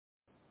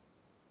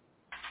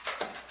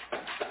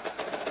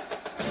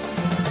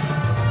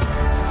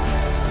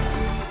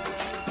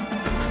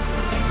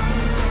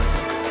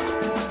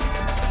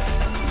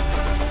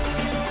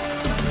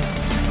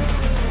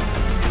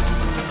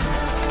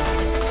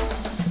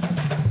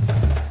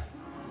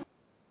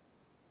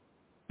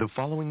The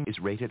following is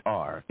rated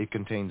R. It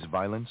contains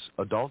violence,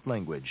 adult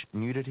language,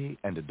 nudity,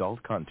 and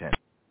adult content.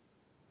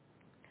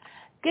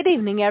 Good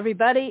evening,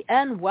 everybody,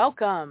 and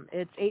welcome.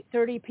 It's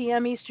 8:30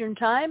 p.m. Eastern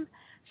Time,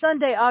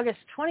 Sunday, August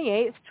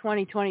 28th,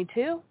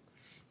 2022.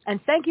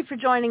 And thank you for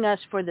joining us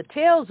for the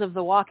Tales of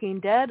the Walking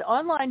Dead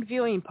online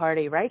viewing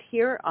party right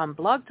here on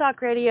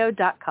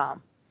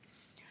blogtalkradio.com.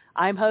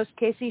 I'm host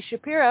Casey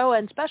Shapiro,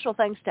 and special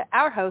thanks to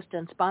our host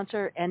and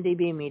sponsor,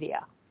 NDB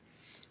Media.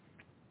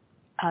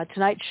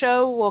 Tonight's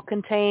show will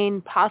contain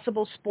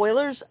possible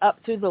spoilers up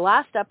through the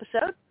last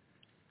episode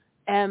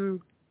and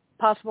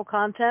possible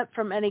content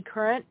from any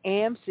current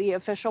AMC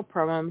official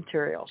promo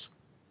materials.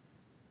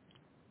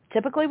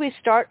 Typically, we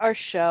start our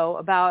show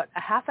about a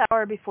half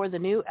hour before the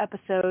new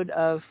episode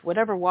of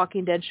whatever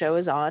Walking Dead show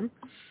is on.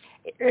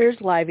 It airs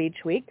live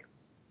each week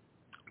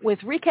with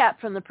recap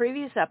from the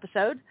previous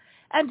episode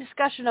and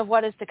discussion of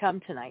what is to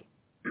come tonight.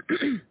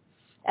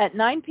 At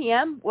 9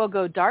 p.m., we'll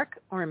go dark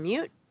or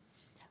mute.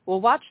 We'll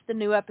watch the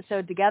new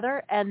episode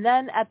together, and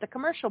then at the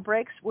commercial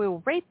breaks,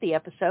 we'll rate the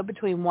episode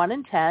between 1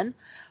 and 10,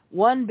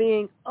 1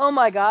 being, oh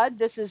my God,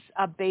 this is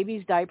a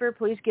baby's diaper,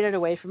 please get it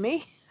away from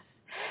me,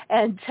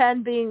 and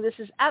 10 being, this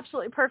is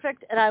absolutely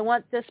perfect, and I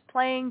want this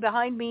playing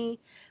behind me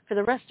for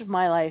the rest of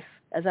my life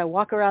as I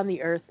walk around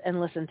the earth and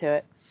listen to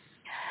it.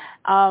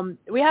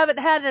 We haven't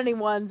had any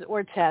 1s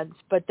or 10s,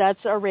 but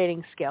that's our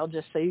rating scale,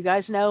 just so you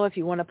guys know if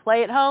you want to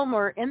play at home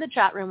or in the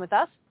chat room with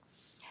us.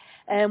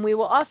 And we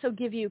will also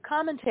give you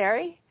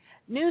commentary,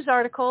 news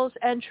articles,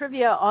 and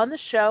trivia on the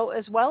show,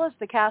 as well as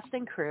the cast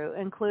and crew,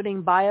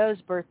 including bios,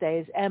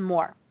 birthdays, and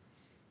more.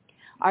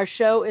 Our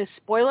show is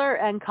spoiler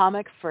and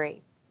comic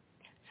free.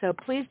 So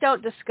please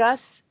don't discuss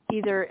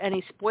either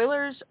any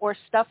spoilers or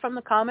stuff from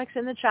the comics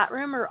in the chat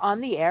room or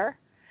on the air,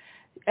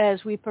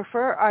 as we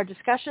prefer our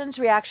discussions,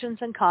 reactions,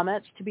 and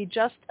comments to be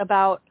just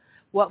about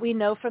what we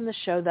know from the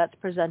show that's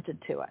presented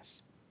to us.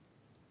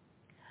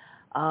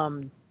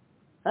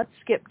 Let's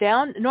skip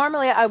down.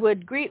 Normally, I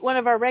would greet one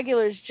of our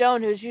regulars,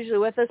 Joan, who's usually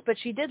with us, but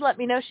she did let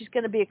me know she's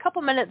going to be a couple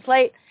minutes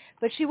late,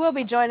 but she will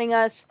be joining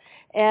us,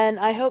 and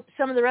I hope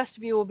some of the rest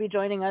of you will be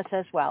joining us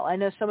as well. I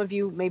know some of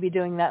you may be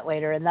doing that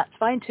later, and that's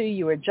fine, too.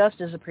 You are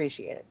just as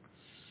appreciated.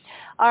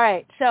 All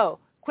right, so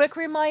quick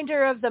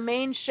reminder of the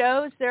main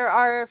shows. There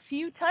are a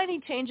few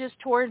tiny changes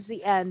towards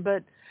the end,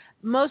 but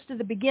most of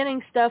the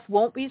beginning stuff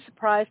won't be a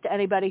surprise to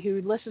anybody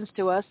who listens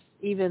to us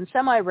even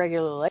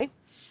semi-regularly.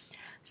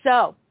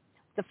 So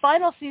the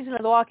final season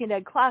of The Walking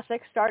Dead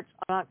Classic starts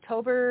on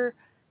October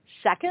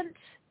 2nd,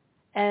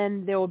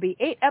 and there will be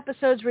 8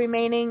 episodes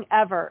remaining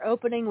ever,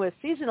 opening with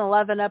Season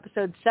 11,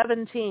 Episode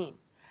 17.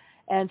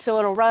 And so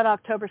it'll run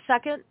October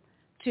 2nd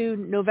to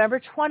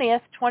November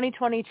 20th,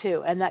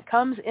 2022, and that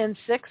comes in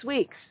 6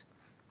 weeks.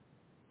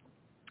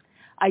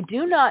 I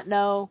do not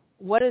know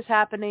what is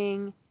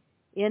happening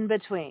in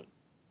between.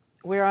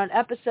 We're on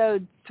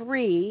Episode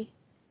 3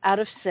 out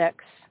of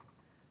 6.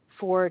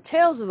 For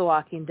Tales of the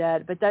Walking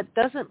Dead, but that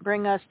doesn't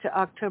bring us to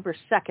October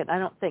 2nd, I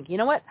don't think. You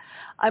know what?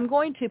 I'm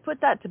going to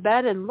put that to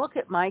bed and look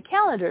at my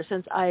calendar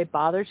since I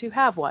bother to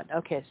have one.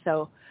 Okay,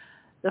 so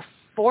the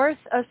 4th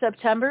of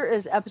September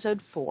is Episode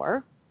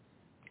 4.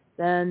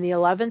 Then the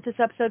 11th is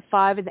Episode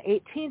 5, and the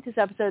 18th is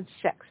Episode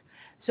 6.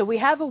 So we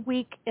have a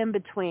week in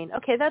between.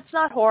 Okay, that's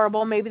not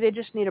horrible. Maybe they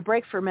just need a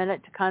break for a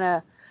minute to kind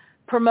of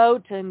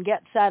promote and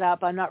get set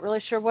up. I'm not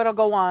really sure what will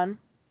go on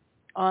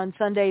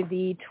Sunday,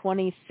 the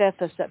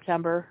 25th of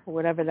September, or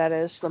whatever that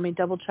is. Let me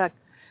double check.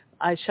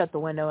 I shut the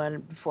window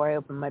in before I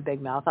opened my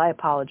big mouth. I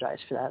apologize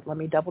for that. Let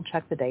me double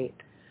check the date.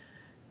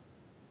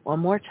 One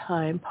more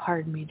time.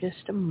 Pardon me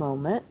just a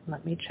moment.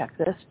 Let me check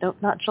this. Nope,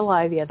 not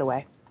July, the other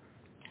way.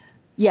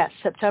 Yes,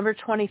 September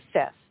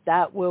 25th.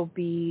 That will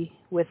be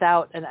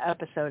without an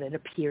episode, it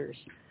appears.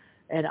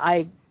 And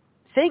I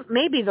think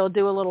maybe they'll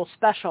do a little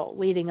special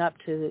leading up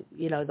to,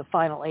 the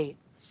final 8.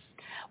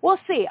 We'll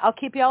see. I'll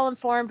keep you all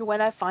informed when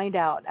I find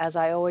out, as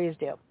I always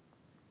do.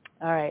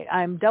 All right.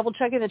 I'm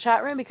double-checking the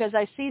chat room because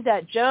I see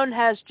that Joan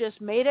has just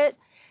made it.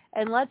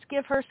 And let's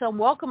give her some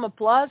welcome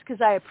applause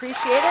because I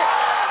appreciate it.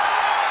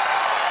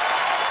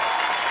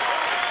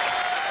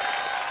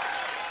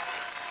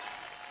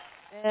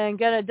 And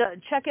going to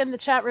check in the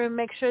chat room,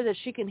 make sure that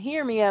she can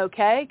hear me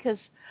okay, because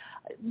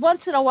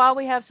once in a while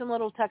we have some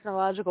little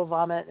technological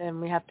vomit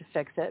and we have to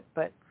fix it.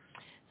 But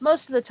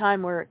most of the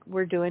time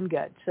we're doing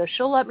good. So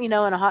she'll let me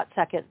know in a hot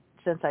second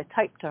since I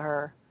typed to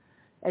her.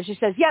 And she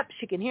says, yep,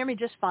 she can hear me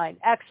just fine.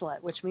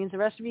 Excellent, which means the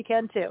rest of you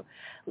can too.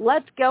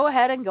 Let's go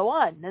ahead and go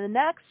on. And the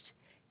next,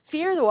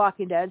 Fear the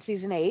Walking Dead,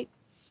 Season 8,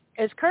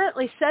 is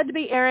currently said to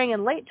be airing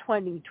in late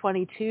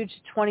 2022 to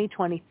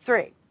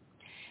 2023.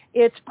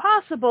 It's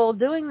possible,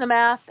 doing the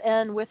math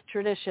and with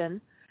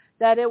tradition,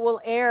 that it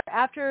will air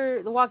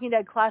after The Walking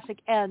Dead Classic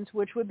ends,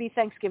 which would be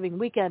Thanksgiving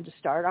weekend to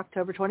start,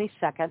 October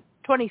 27th,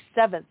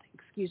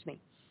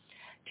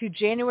 to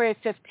January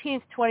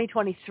 15th,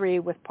 2023,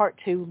 with Part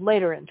 2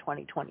 later in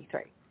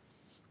 2023.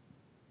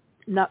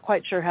 Not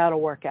quite sure how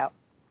it'll work out.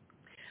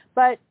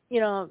 But,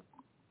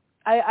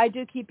 I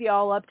do keep you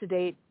all up to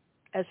date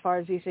as far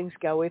as these things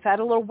go. We've had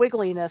a little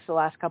wiggliness the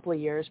last couple of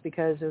years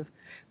because of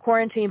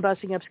quarantine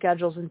busting up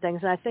schedules and things,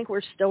 and I think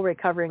we're still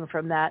recovering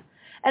from that.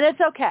 And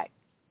it's okay.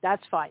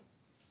 That's fine.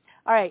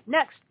 All right,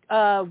 next,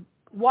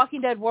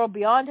 Walking Dead World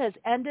Beyond has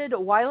ended a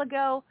while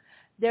ago.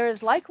 There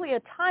is likely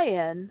a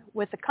tie-in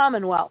with the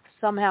Commonwealth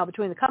somehow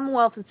between the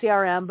Commonwealth and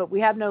CRM, but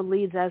we have no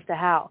leads as to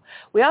how.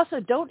 We also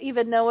don't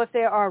even know if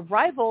they are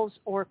rivals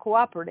or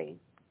cooperating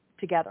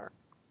together.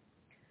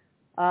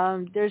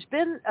 There's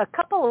been a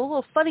couple of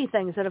little funny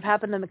things that have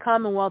happened in the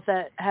Commonwealth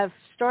that have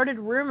started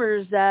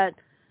rumors that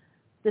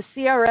the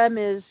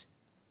CRM is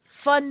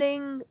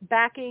funding,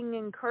 backing,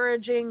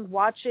 encouraging,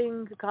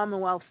 watching the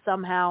Commonwealth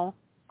somehow.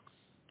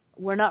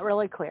 We're not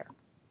really clear.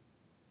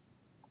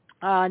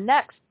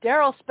 Next,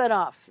 Daryl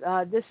spinoff.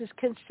 This is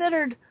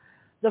considered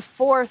the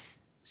fourth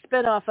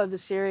spinoff of the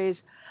series.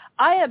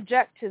 I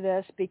object to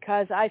this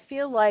because I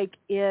feel like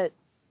it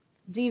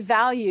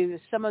devalues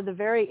some of the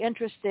very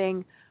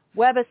interesting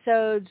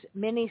webisodes,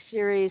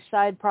 miniseries,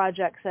 side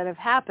projects that have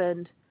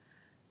happened.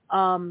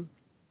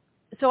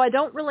 So I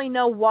don't really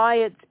know why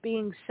it's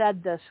being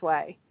said this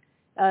way.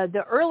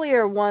 The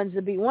earlier ones,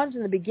 the ones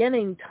in the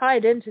beginning,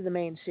 tied into the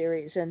main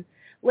series, and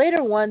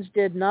later ones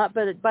did not,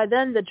 but by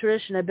then the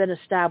tradition had been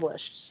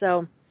established.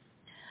 So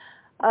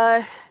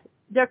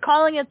they're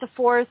calling it the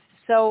fourth,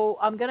 so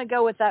I'm going to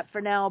go with that for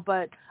now,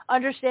 but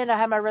understand I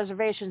have my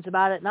reservations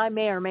about it, and I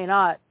may or may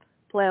not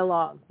play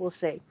along. We'll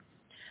see.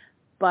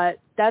 But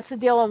that's the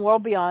deal on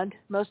World Beyond.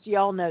 Most of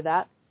y'all know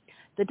that.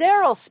 The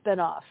Daryl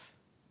spinoff.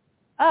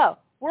 Oh,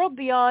 World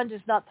Beyond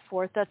is not the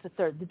fourth. That's the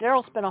third. The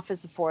Daryl spinoff is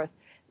the fourth.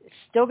 It's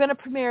still going to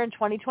premiere in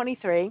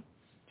 2023.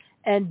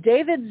 And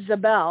David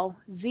Zabel,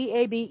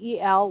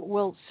 Z-A-B-E-L,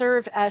 will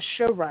serve as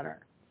showrunner.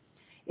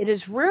 It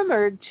is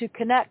rumored to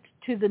connect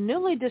to the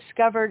newly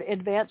discovered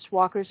advanced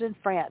walkers in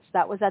France.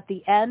 That was at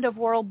the end of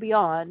World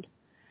Beyond.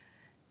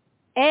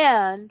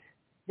 And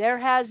there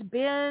has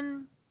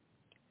been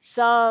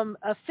some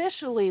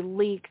officially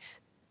leaked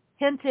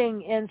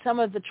hinting in some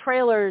of the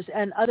trailers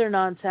and other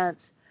nonsense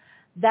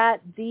that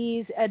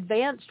these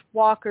advanced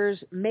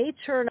walkers may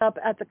turn up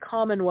at the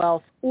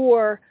Commonwealth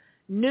or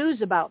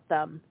news about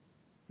them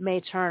may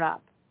turn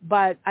up.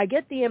 But I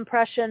get the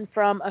impression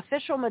from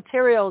official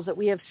materials that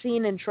we have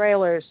seen in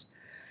trailers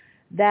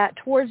that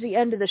towards the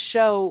end of the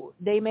show,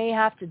 they may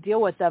have to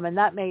deal with them, and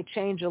that may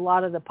change a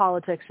lot of the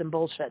politics and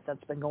bullshit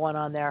that's been going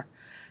on there.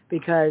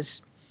 Because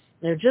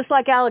they're just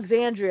like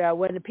Alexandria.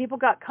 When the people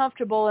got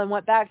comfortable and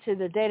went back to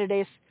the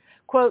day-to-day,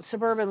 quote,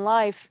 suburban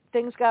life,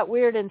 things got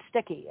weird and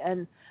sticky.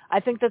 And I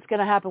think that's going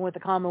to happen with the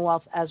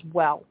Commonwealth as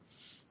well.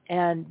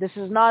 And this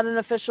is not an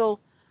official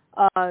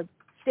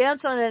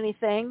stance on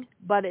anything,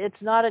 but it's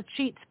not a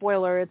cheat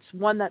spoiler. It's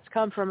one that's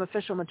come from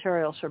official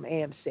materials from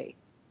AMC.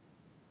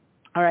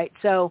 All right,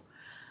 so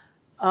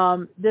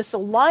this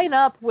will line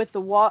up with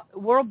the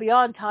World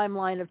Beyond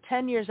timeline of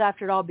 10 years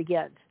after it all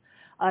begins.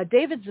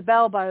 David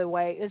Zabel, by the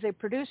way, is a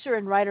producer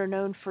and writer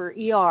known for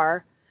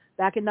ER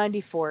back in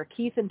 94,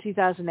 Keith in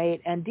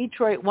 2008, and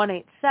Detroit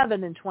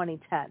 187 in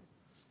 2010.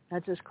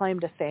 That's his claim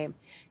to fame.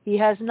 He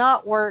has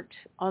not worked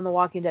on the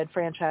Walking Dead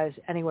franchise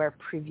anywhere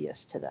previous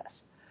to this.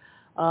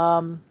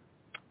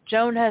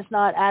 Joan has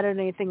not added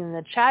anything in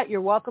the chat.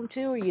 You're welcome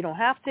to, or you don't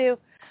have to.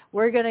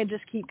 We're going to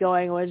just keep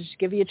going. We'll just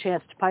give you a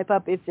chance to pipe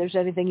up if there's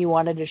anything you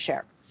wanted to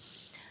share.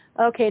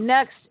 Okay,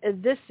 next,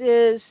 this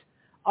is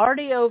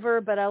already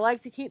over, but I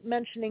like to keep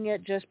mentioning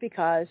it just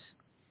because,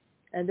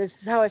 and this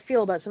is how I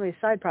feel about some of these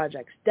side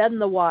projects. Dead in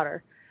the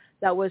Water.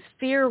 That was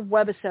Fear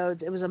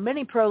webisodes. It was a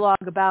mini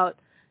prologue about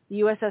the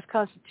USS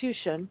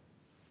Constitution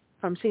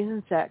from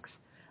season 6.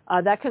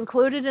 That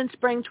concluded in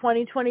spring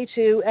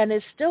 2022 and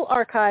is still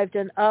archived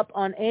and up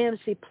on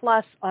AMC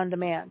Plus on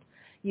demand.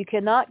 You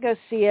cannot go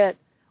see it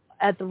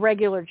at the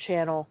regular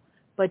channel,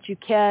 but you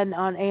can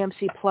on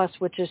AMC Plus,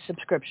 which is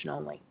subscription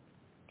only.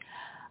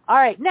 All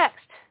right,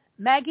 next,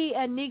 Maggie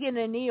and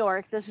Negan in New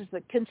York. This is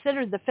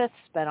considered the fifth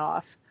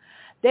spinoff.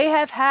 They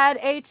have had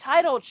a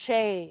title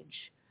change.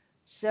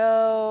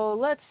 So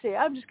let's see.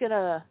 I'm just going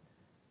to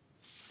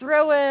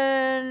throw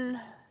in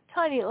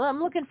tiny.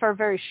 I'm looking for a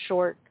very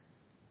short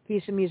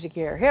piece of music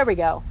here. Here we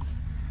go.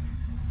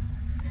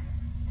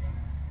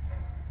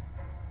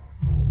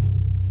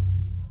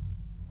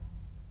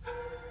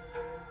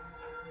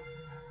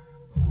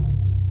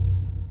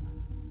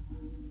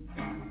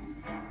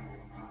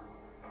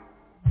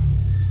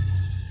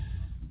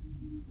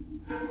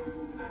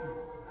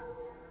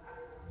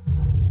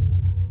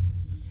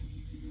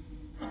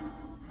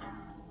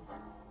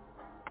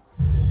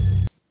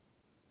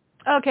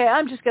 Okay,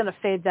 I'm just going to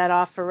fade that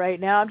off for right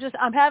now.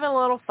 I'm having a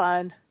little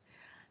fun,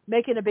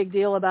 making a big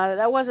deal about it.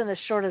 That wasn't as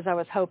short as I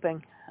was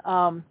hoping.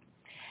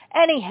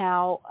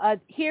 Anyhow,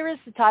 here is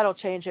the title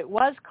change. It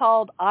was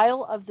called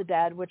Isle of the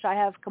Dead, which I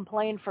have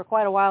complained for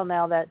quite a while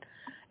now that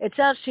it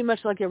sounds too much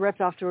like it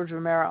ripped off George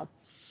Romero.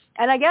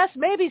 And I guess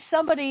maybe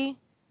somebody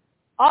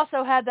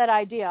also had that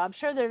idea. I'm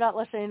sure they're not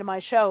listening to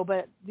my show,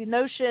 but the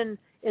notion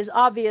is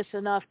obvious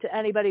enough to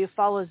anybody who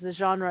follows the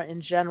genre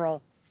in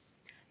general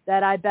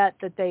that I bet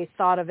that they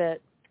thought of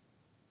it.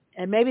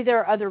 And maybe there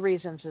are other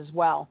reasons as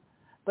well.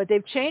 but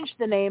they've changed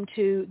the name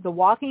to The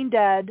Walking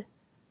Dead,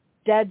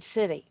 Dead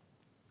City.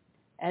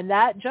 And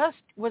that just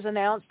was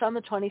announced on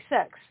the 26th,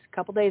 a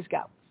couple days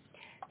ago.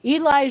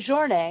 Eli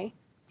Journet,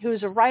 who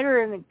is a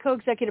writer and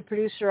co-executive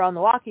producer on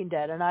The Walking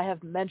Dead, and I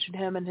have mentioned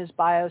him in his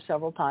bio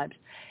several times,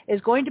 is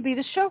going to be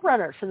the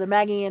showrunner for the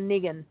Maggie and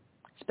Negan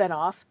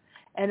spinoff,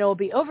 and it will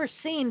be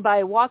overseen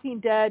by Walking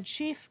Dead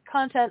Chief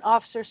Content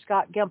Officer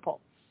Scott Gimple.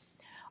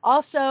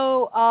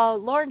 Also,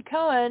 Lauren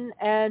Cohen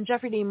and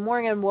Jeffrey Dean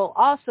Morgan will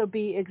also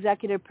be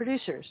executive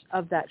producers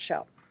of that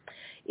show.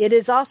 It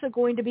is also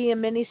going to be a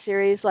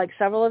miniseries like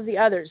several of the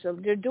others. So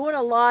they're doing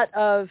a lot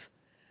of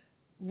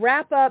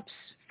wrap-ups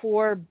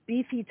for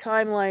beefy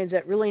timelines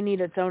that really need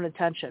its own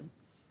attention.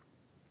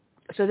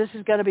 So this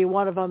is going to be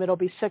one of them. It'll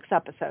be 6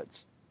 episodes.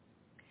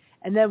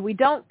 And then we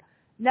don't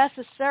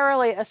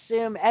necessarily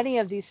assume any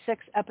of these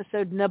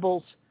 6-episode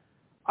nibbles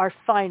are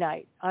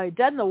finite.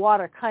 Dead in the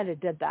Water kind of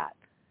did that.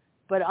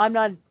 But I'm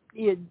not,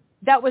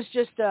 that was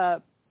just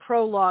a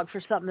prologue for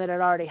something that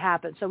had already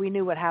happened, so we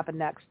knew what happened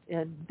next.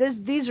 And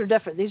these are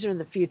different. These are in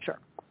the future.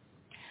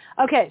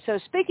 Okay, so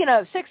speaking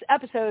of 6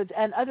 episodes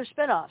and other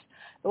spinoffs,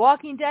 The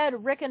Walking Dead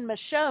Rick and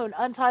Michonne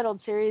Untitled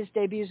series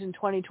debuts in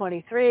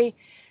 2023.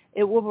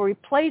 It will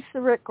replace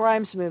the Rick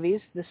Grimes movies.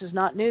 This is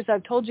not news.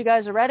 I've told you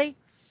guys already.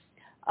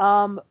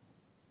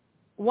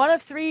 One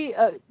of 3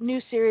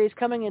 new series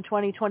coming in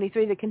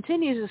 2023 that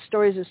continues the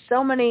stories of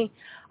so many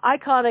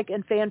iconic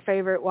and fan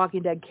favorite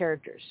Walking Dead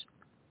characters.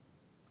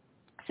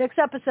 6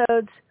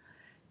 episodes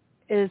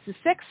is the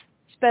 6th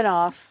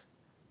spinoff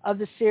of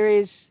the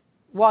series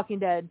Walking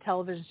Dead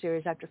television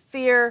series after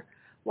Fear,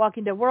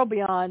 Walking Dead World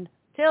Beyond,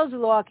 Tales of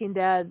the Walking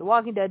Dead, The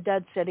Walking Dead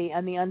Dead City,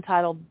 and the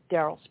Untitled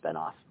Daryl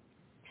spinoff.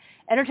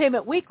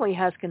 Entertainment Weekly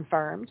has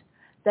confirmed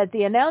that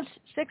the announced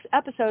 6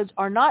 episodes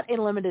are not a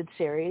limited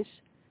series.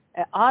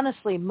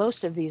 Honestly,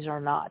 most of these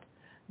are not,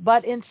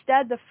 but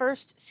instead the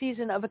first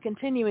season of a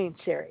continuing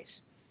series.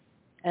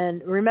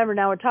 And remember,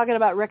 now we're talking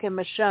about Rick and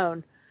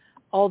Michonne,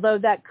 although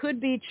that could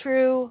be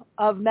true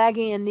of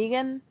Maggie and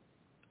Negan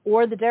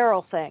or the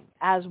Daryl thing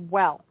as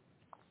well.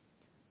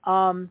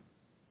 So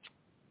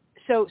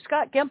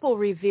Scott Gimple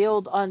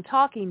revealed on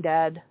Talking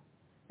Dead,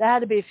 that had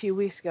to be a few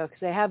weeks ago because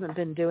they haven't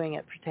been doing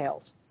it for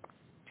Tales,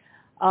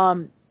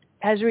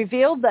 has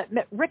revealed that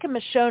Rick and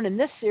Michonne in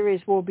this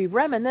series will be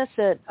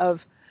reminiscent of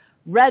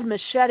Red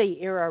Machete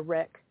era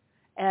Rick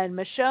and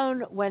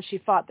Michonne when she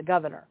fought the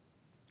governor.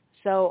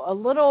 So a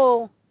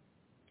little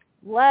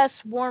less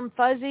warm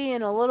fuzzy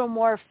and a little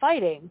more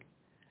fighting.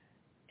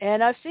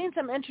 And I've seen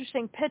some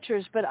interesting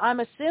pictures, but I'm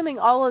assuming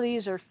all of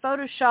these are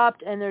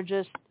photoshopped and they're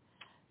just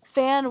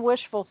fan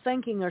wishful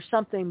thinking or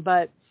something.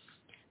 But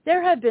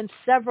there have been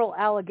several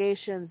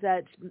allegations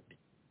that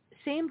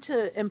seem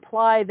to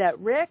imply that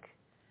Rick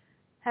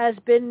has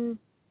been,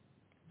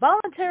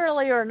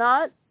 voluntarily or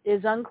not,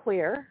 is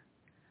unclear,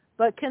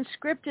 but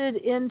conscripted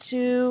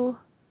into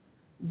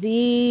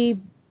the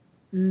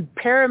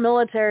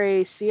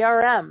paramilitary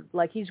CRM,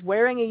 like he's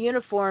wearing a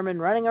uniform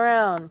and running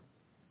around.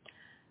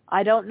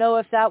 I don't know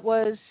if that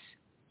was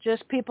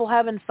just people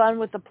having fun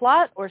with the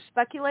plot or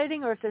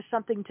speculating, or if there's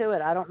something to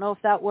it. I don't know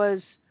if that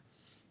was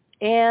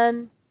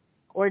Anne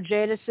or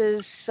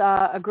Jadis's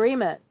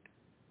agreement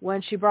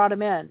when she brought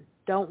him in.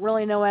 Don't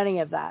really know any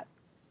of that.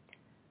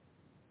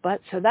 But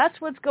so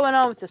that's what's going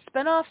on with the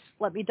spinoffs.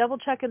 Let me double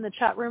check in the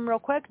chat room real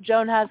quick.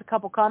 Joan has a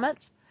couple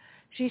comments.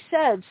 She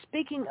said,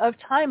 speaking of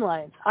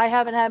timelines, I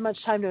haven't had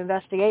much time to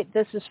investigate.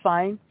 This is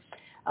fine.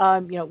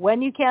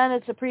 When you can,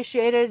 it's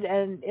appreciated.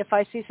 And if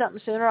I see something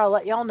sooner, I'll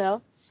let y'all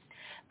know.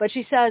 But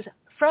she says,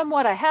 from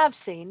what I have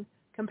seen,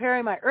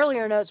 comparing my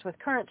earlier notes with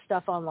current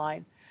stuff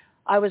online,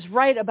 I was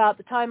right about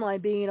the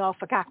timeline being all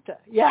fakakta.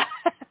 Yeah.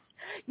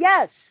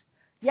 Yes,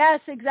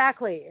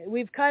 exactly.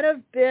 We've kind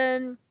of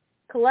been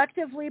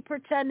collectively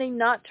pretending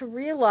not to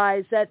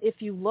realize that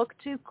if you look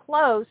too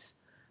close,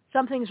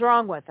 something's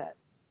wrong with it.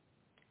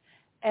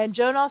 And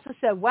Joan also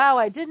said, wow,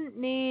 I didn't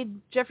need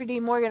Jeffrey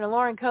Dean Morgan and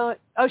Lauren Cohen.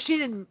 Oh, she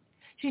didn't.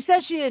 She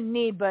said she didn't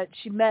need, but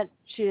she meant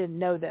she didn't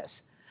know this.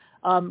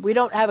 We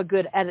don't have a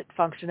good edit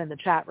function in the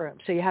chat room,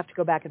 so you have to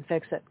go back and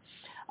fix it.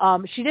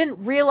 She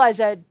didn't realize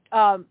that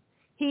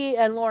he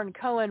and Lauren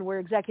Cohen were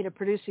executive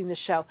producing the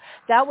show.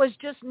 That was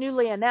just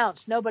newly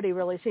announced. Nobody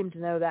really seemed to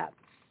know that.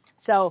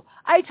 So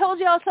I told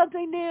y'all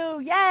something new.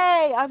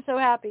 Yay! I'm so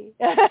happy.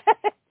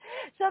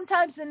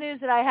 Sometimes the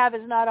news that I have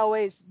is not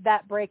always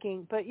that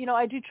breaking, but,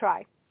 I do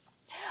try.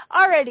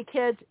 Alrighty,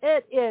 kids.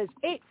 It is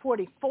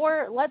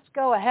 8:44. Let's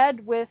go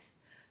ahead with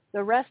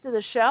the rest of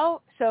the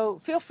show.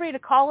 So feel free to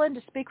call in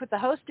to speak with the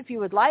host if you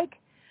would like.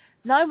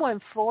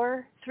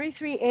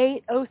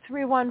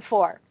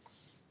 914-338-0314.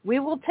 We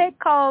will take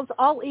calls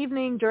all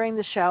evening during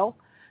the show,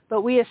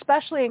 but we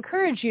especially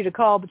encourage you to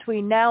call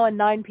between now and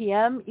 9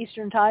 p.m.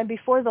 Eastern Time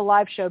before the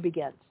live show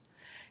begins.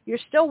 You're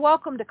still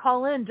welcome to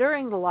call in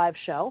during the live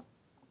show,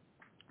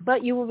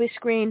 but you will be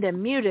screened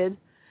and muted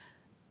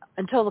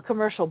until the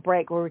commercial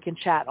break where we can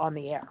chat on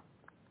the air.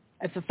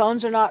 If the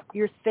phones are not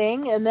your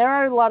thing, and there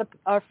are a lot of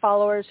our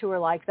followers who are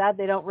like that,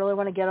 they don't really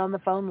want to get on the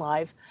phone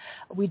live,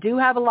 we do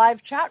have a live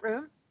chat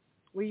room,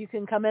 where you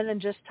can come in and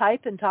just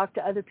type and talk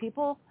to other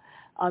people.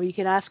 You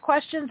can ask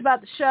questions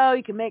about the show.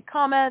 You can make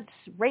comments,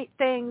 rate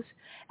things,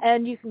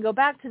 and you can go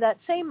back to that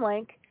same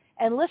link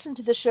and listen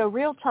to the show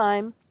real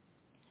time,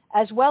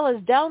 as well as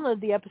download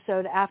the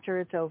episode after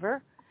it's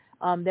over.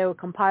 They will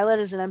compile it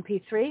as an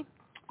MP3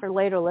 for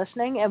later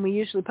listening, and we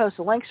usually post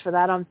the links for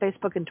that on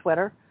Facebook and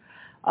Twitter.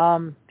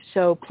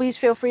 So please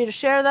feel free to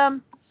share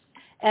them.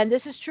 And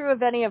this is true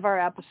of any of our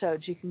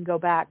episodes. You can go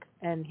back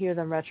and hear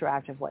them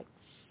retroactively.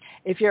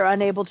 If you're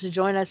unable to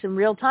join us in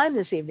real time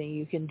this evening,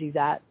 you can do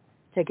that.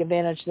 Take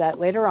advantage of that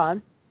later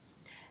on.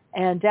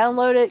 And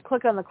download it.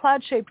 Click on the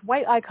cloud-shaped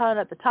white icon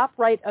at the top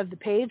right of the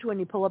page when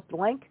you pull up the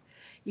link.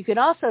 You can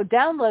also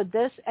download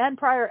this and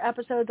prior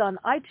episodes on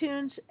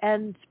iTunes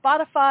and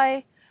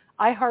Spotify,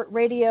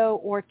 iHeartRadio,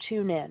 or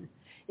TuneIn.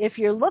 If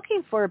you're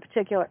looking for a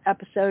particular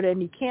episode and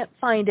you can't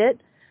find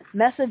it,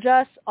 message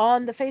us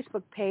on the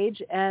Facebook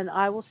page, and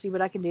I will see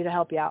what I can do to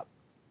help you out.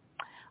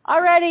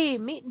 Alrighty,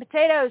 meat and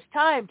potatoes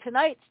time.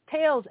 Tonight's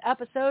Tales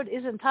episode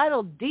is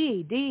entitled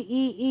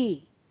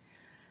D-D-E-E,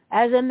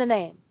 as in the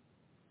name.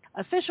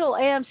 Official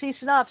AMC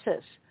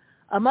synopsis.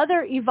 A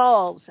mother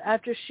evolves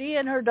after she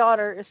and her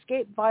daughter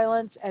escape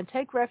violence and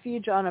take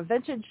refuge on a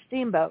vintage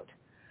steamboat.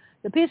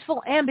 The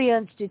peaceful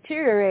ambience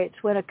deteriorates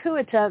when a coup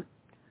attempt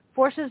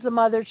forces the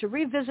mother to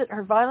revisit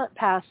her violent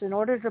past in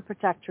order to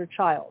protect her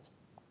child.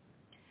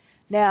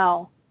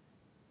 Now,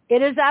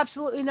 it is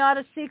absolutely not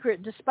a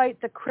secret, despite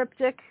the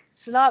cryptic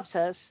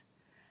synopsis,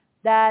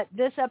 that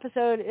this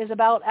episode is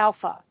about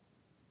Alpha.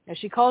 Now,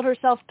 she called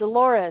herself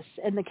Dolores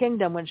in the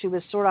kingdom when she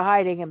was sort of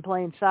hiding in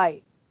plain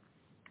sight.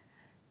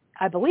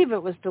 I believe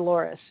it was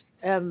Dolores.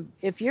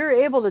 If you're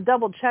able to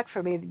double check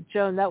for me,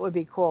 Joan, that would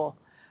be cool.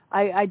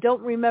 I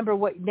don't remember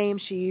what name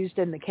she used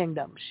in the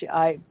kingdom.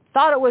 I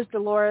thought it was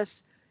Dolores.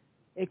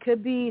 It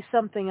could be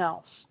something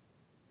else.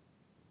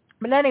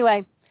 But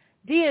anyway,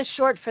 D is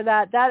short for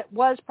that. That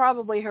was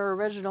probably her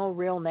original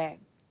real name.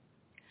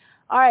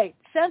 All right.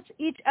 Since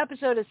each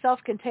episode is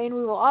self-contained,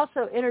 we will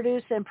also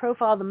introduce and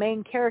profile the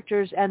main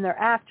characters and their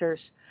actors.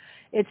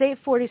 It's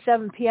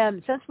 8:47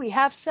 p.m. Since we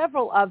have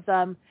several of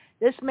them,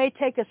 this may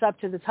take us up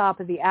to the top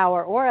of the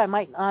hour, or I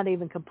might not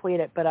even complete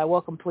it, but I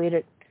will complete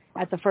it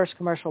at the first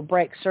commercial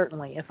break,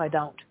 certainly, if I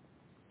don't.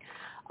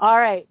 All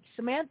right.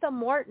 Samantha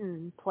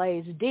Morton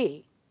plays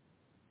D.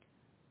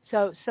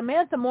 So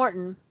Samantha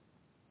Morton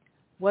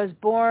was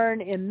born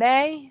in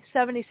May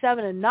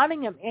 1977 in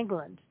Nottingham,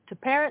 England, to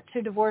parents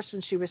who divorced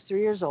when she was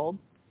 3 years old,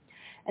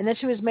 and then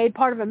she was made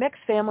part of a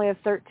mixed family of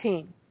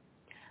 13.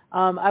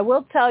 I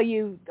will tell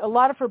you, a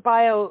lot of her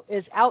bio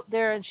is out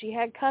there, and she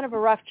had kind of a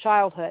rough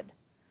childhood,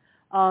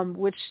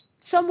 which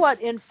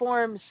somewhat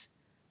informs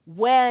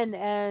when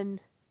and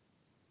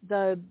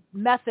the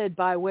method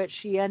by which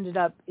she ended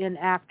up in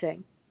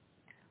acting.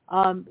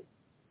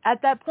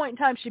 At that point in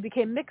time, she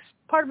became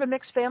part of a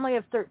mixed family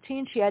of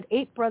 13. She had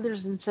 8 brothers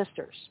and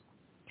sisters.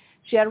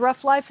 She had a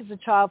rough life as a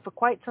child for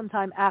quite some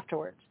time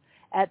afterwards.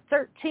 At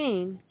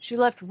 13, she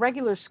left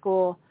regular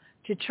school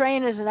to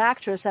train as an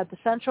actress at the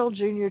Central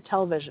Junior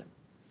Television.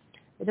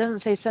 It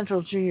doesn't say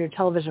Central Junior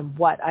Television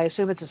what. I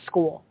assume it's a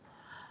school,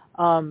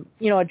 a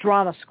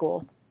drama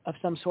school of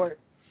some sort.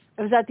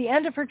 It was at the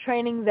end of her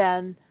training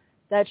then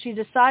that she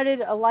decided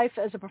a life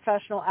as a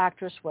professional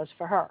actress was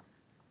for her.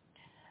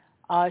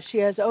 She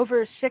has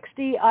over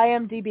 60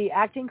 IMDb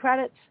acting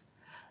credits.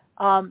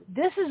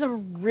 This is a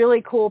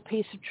really cool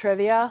piece of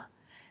trivia.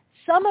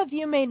 Some of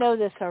you may know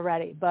this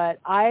already, but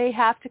I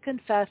have to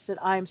confess that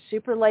I'm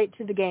super late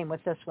to the game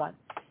with this one.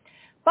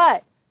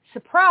 But,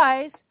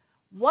 surprise,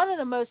 one of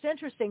the most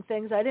interesting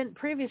things I didn't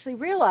previously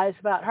realize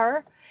about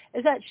her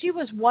is that she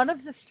was one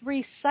of the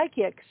 3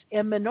 psychics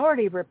in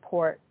Minority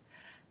Report.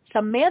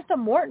 Samantha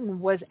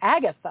Morton was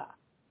Agatha.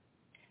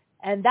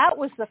 And that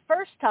was the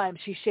first time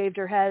she shaved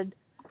her head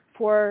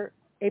for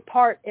a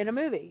part in a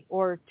movie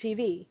or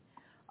TV.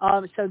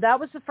 So that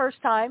was the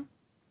first time,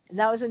 and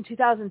that was in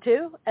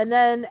 2002. And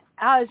then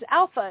as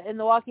Alpha in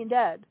The Walking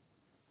Dead.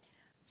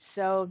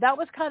 So that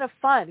was kind of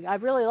fun. I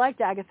really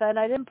liked Agatha, and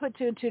I didn't put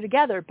 2 and 2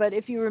 together. But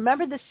if you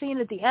remember the scene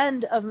at the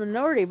end of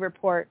Minority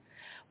Report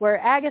where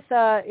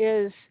Agatha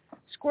is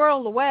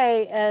squirreled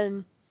away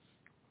and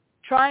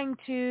trying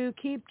to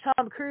keep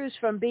Tom Cruise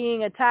from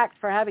being attacked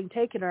for having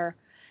taken her,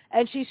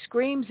 and she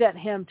screams at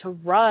him to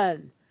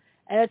run.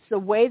 And it's the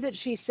way that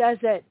she says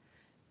it.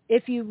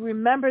 If you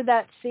remember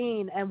that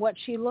scene and what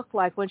she looked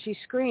like when she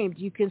screamed,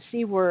 you can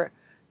see where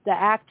the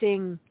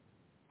acting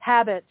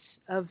habits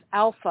of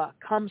Alpha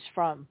comes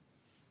from.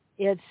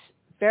 It's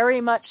very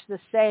much the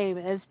same.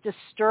 It's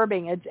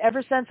disturbing. It's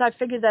ever since I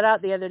figured that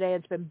out the other day,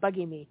 it's been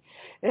bugging me.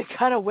 It's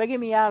kind of wigging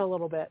me out a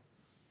little bit.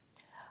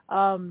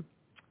 All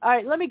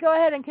right, let me go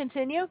ahead and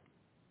continue.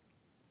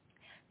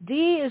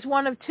 Dee is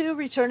one of 2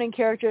 returning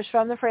characters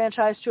from the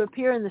franchise to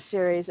appear in the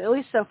series, at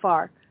least so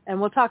far,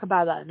 and we'll talk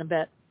about that in a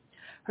bit.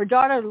 Her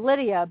daughter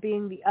Lydia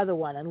being the other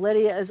one, and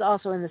Lydia is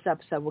also in this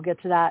episode. We'll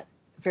get to that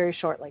very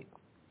shortly.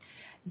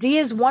 Dee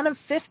is one of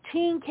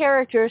 15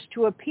 characters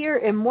to appear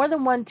in more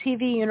than one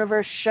TV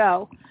universe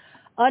show.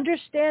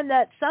 Understand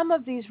that some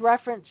of these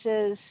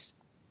references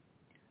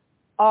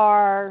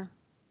are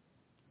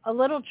a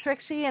little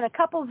tricksy, and a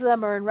couple of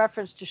them are in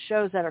reference to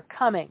shows that are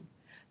coming.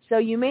 So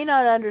you may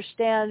not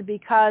understand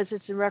because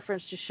it's in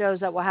reference to shows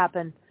that will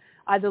happen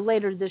either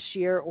later this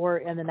year or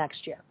in the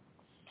next year.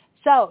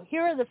 So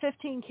here are the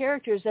 15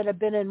 characters that have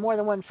been in more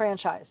than one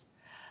franchise.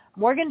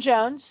 Morgan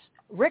Jones,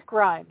 Rick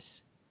Grimes,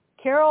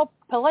 Carol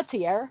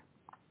Pelletier,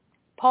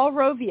 Paul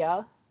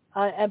Rovia,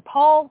 and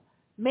Paul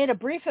made a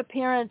brief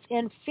appearance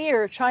in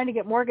Fear trying to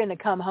get Morgan to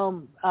come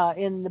home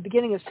in the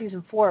beginning of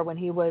season 4 when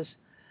he was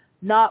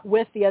not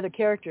with the other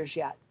characters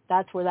yet.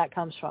 That's where that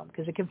comes from,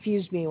 because it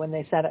confused me when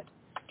they said it.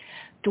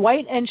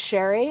 Dwight and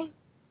Sherry,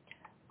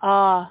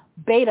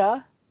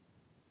 Beta,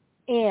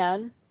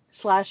 Anne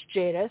 /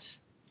 Jadis,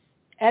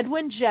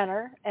 Edwin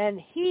Jenner, and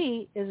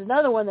he is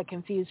another one that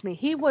confused me.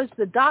 He was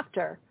the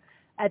doctor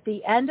at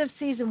the end of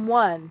season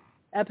 1,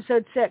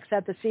 episode 6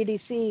 at the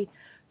CDC.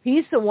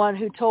 He's the one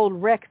who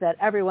told Rick that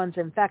everyone's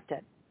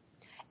infected.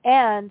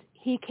 And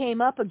he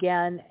came up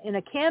again in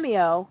a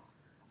cameo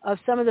of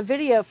some of the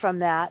video from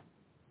that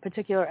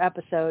particular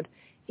episode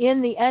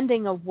in the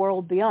ending of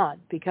World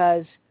Beyond,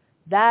 because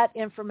that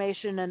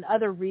information and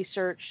other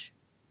research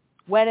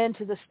went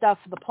into the stuff,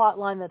 the plot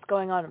line that's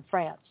going on in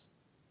France.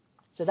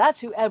 So that's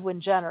who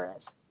Edwin Jenner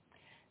is.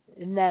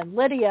 And then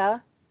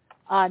Lydia,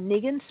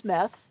 Negan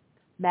Smith,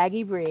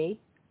 Maggie Bree,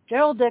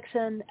 Gerald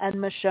Dixon, and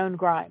Michonne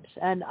Grimes.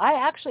 And I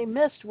actually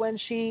missed when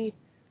she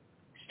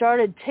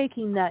started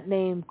taking that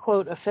name,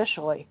 quote,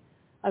 officially.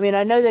 I mean,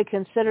 I know they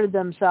considered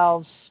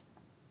themselves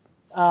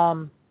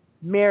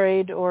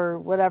married or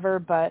whatever,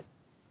 but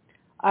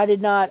I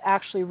did not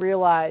actually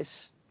realize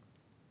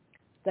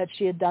that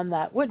she had done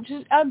that, which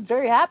is, I'm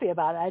very happy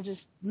about it. I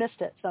just missed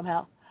it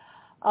somehow.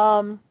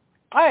 All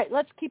right,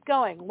 let's keep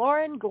going.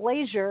 Lauren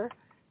Glazier,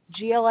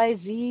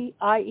 Glizier,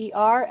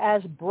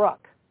 as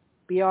Brooke,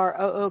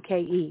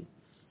 Brooke.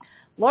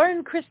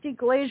 Lauren Christy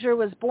Glazier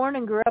was born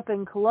and grew up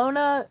in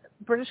Kelowna,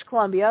 British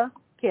Columbia,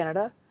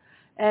 Canada,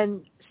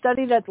 and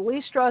studied at the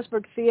Lee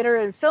Strasberg Theatre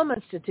and Film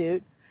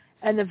Institute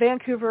and the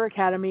Vancouver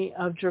Academy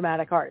of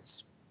Dramatic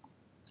Arts.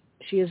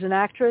 She is an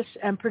actress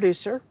and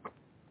producer.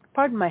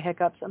 Pardon my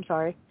hiccups, I'm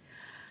sorry.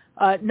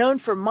 Known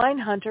for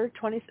Mindhunter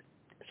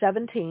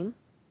 2017,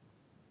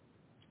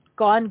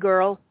 Gone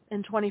Girl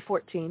in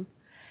 2014,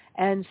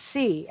 and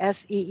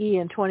S.E.E.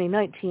 in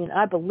 2019.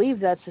 I believe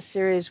that's a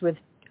series with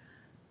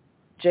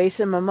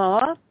Jason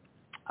Momoa.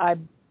 I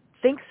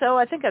think so.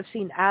 I think I've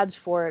seen ads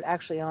for it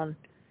actually on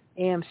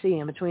AMC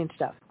in between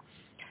stuff.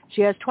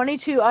 She has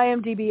 22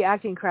 IMDb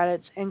acting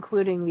credits,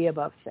 including the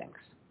above things.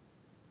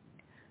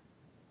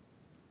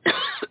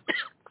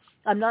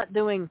 I'm not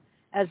doing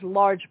as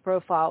large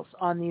profiles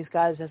on these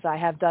guys as I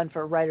have done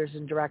for writers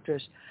and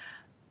directors,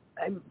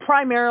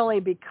 primarily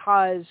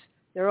because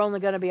they're only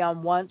going to be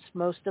on once,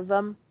 most of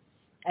them,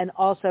 and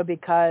also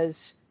because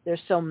there's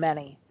so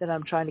many that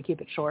I'm trying to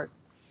keep it short.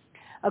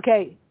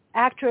 Okay,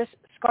 actress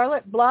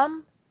Scarlett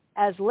Blum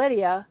as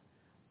Lydia.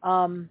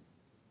 The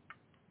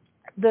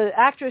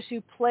actress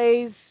who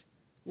plays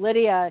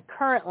Lydia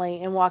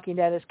currently in Walking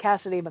Dead is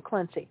Cassidy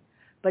McClincy,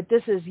 but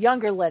this is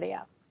younger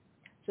Lydia.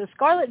 So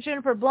Scarlett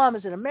Juniper Blum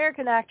is an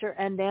American actor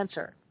and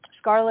dancer.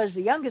 Scarlett is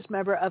the youngest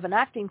member of an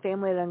acting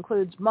family that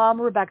includes mom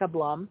Rebecca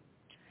Blum,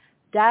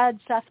 dad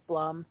Seth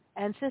Blum,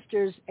 and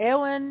sisters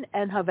Eowyn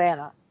and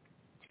Havana.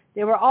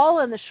 They were all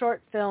in the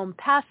short film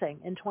Passing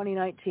in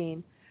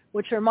 2019,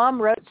 which her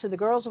mom wrote so the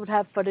girls would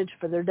have footage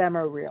for their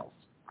demo reels.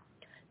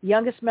 The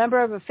youngest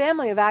member of a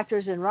family of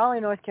actors in Raleigh,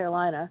 North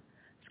Carolina,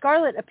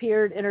 Scarlett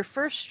appeared in her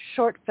first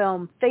short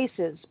film,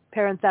 Faces,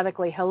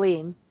 parenthetically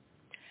Helene,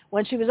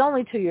 when she was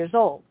only 2 years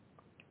old.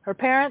 Her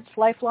parents,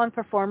 lifelong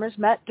performers,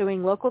 met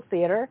doing local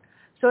theater,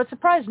 so it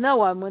surprised no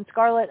one when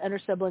Scarlett and her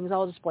siblings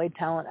all displayed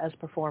talent as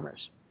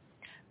performers.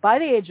 By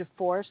the age of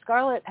 4,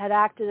 Scarlett had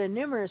acted in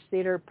numerous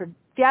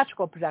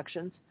theatrical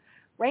productions,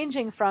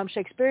 ranging from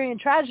Shakespearean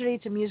tragedy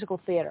to musical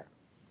theater.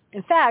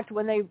 In fact,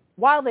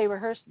 while they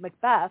rehearsed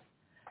Macbeth,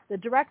 the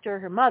director,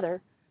 her mother,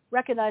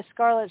 recognized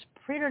Scarlett's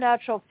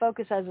preternatural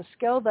focus as a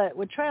skill that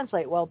would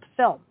translate well to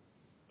film.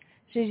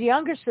 She's the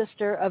younger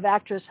sister of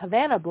actress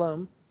Havana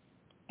Blum,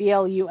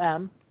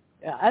 B-L-U-M.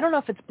 I don't know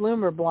if it's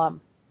Bloom or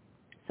Blum,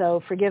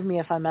 so forgive me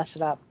if I mess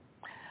it up.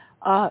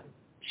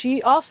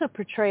 She also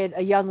portrayed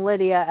a young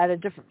Lydia at a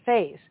different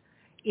phase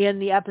in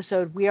the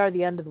episode We Are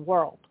the End of the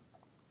World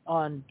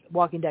on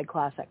Walking Dead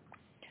Classic.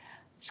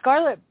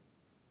 Scarlett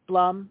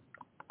Blum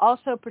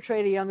also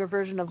portrayed a younger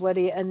version of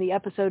Lydia in the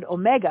episode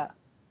Omega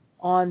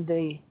on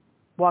the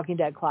Walking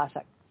Dead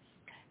Classic.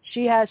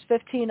 She has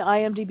 15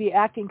 IMDb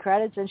acting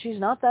credits, and she's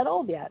not that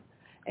old yet,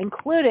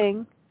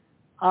 including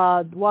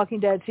Walking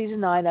Dead Season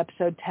 9,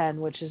 Episode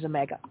 10, which is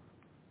Omega.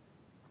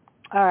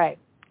 All right.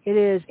 It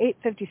is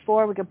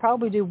 8:54. We could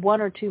probably do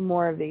one or two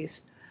more of these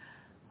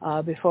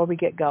before we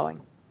get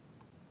going.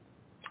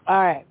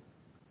 All right.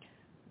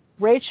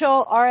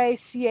 Rachel,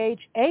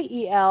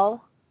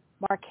 R-A-C-H-A-E-L,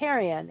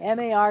 Markarian,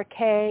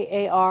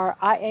 M-A-R-K-A-R-I-A-N,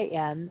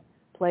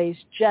 plays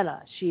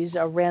Jenna. She's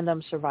a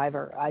random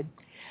survivor.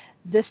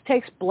 This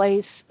takes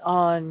place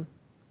on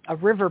a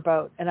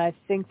riverboat, and I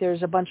think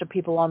there's a bunch of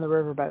people on the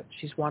riverboat.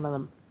 She's one of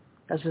them.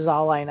 This is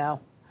all I know.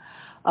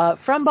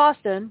 From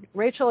Boston,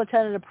 Rachel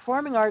attended a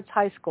performing arts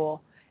high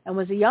school and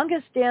was the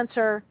youngest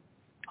dancer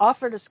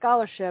offered a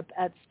scholarship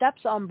at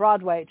Steps on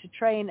Broadway to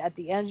train at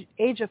the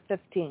age of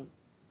 15.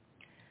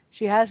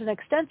 She has an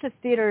extensive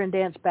theater and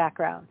dance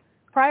background.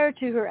 Prior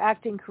to her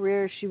acting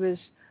career, she was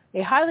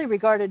a highly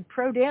regarded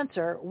pro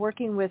dancer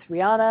working with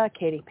Rihanna,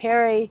 Katy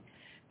Perry,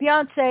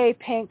 Beyonce,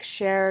 Pink,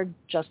 Cher,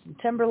 Justin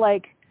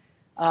Timberlake,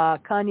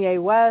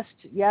 Kanye West.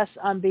 Yes,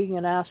 I'm being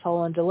an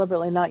asshole and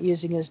deliberately not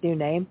using his new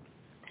name.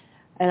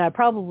 And I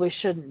probably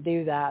shouldn't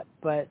do that,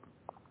 but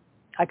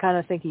I kind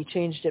of think he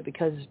changed it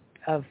because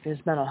of his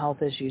mental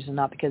health issues and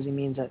not because he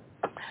means it.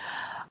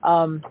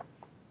 So,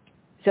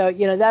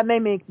 that may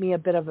make me a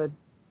bit of an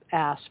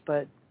ass,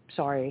 but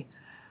sorry.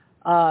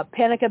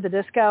 Panic at the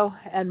Disco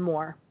and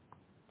more.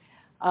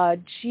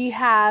 She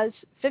has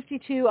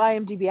 52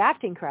 IMDb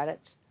acting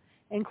credits,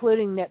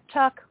 including Nip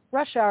Tuck,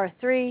 Rush Hour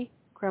 3,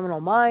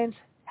 Criminal Minds,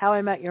 How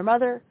I Met Your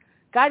Mother,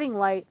 Guiding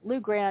Light, Lou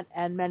Grant,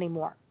 and many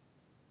more.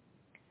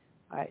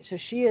 All right, so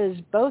she is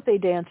both a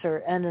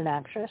dancer and an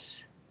actress.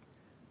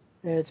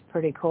 It's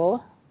pretty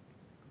cool.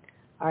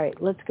 All right,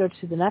 let's go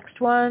to the next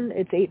one.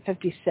 It's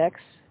 8:56.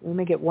 We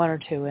may get one or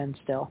two in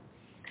still.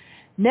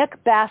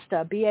 Nick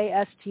Basta,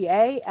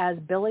 B-A-S-T-A, as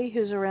Billy,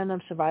 who's a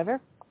random survivor.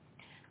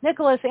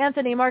 Nicholas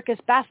Anthony Marcus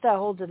Basta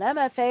holds an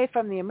MFA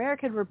from the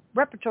American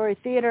Repertory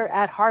Theater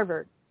at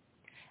Harvard.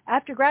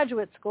 After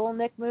graduate school,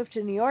 Nick moved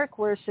to New York,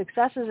 where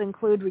successes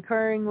include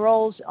recurring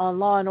roles on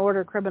Law and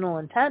Order Criminal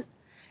Intent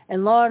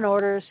and Law and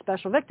Order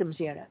Special Victims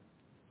Unit.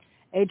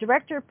 A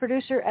director,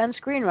 producer, and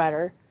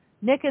screenwriter,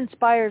 Nick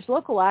inspires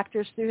local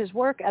actors through his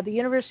work at the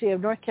University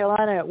of North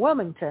Carolina at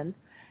Wilmington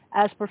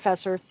as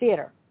professor of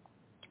theater.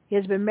 He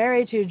has been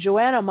married to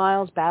Joanna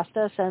Miles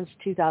Basta since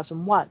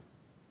 2001.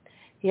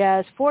 He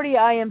has 40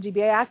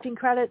 IMDb acting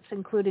credits,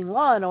 including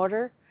Law and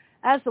Order,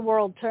 As the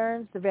World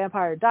Turns, The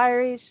Vampire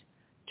Diaries,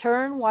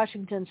 Turn,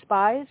 Washington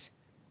Spies,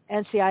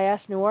 NCIS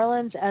New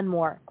Orleans, and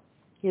more.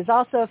 He is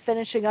also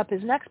finishing up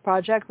his next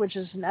project, which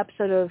is an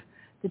episode of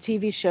the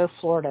TV show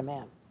Florida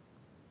Man.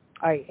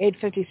 All right,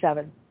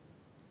 8:57.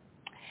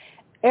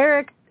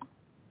 Eric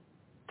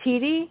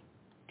Tiede,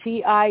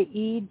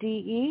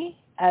 Tiede,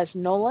 as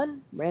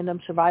Nolan, random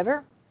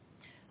survivor.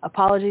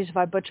 Apologies if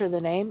I butcher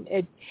the name.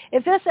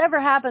 If this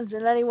ever happens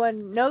and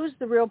anyone knows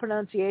the real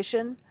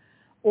pronunciation,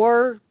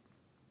 or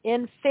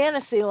in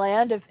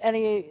Fantasyland, if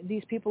any of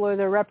these people or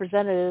their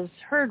representatives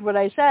heard what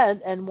I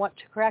said and want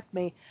to correct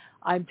me,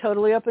 I'm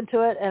totally open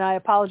to it, and I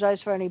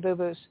apologize for any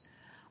boo-boos.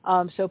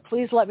 So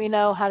please let me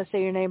know how to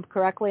say your name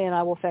correctly, and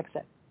I will fix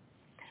it.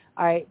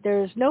 All right,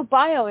 there's no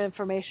bio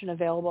information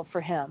available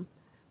for him.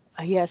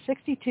 He has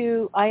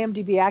 62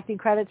 IMDb acting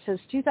credits since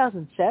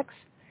 2006,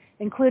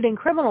 including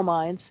Criminal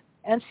Minds,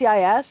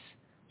 NCIS,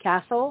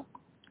 Castle,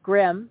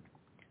 Grimm,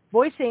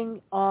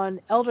 voicing on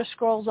Elder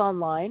Scrolls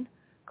Online,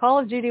 Call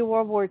of Duty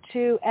World War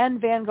II,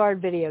 and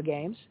Vanguard video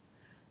games,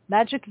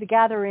 Magic the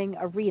Gathering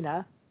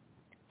Arena,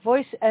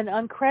 voice and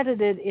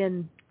uncredited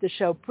in the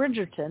show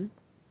Bridgerton,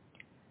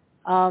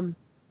 and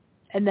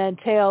then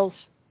Tales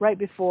right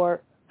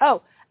before,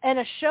 and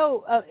a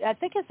show, I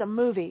think it's a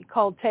movie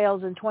called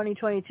Tales in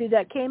 2022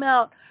 that came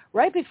out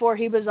right before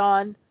he was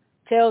on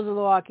Tales of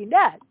the Walking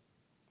Dead.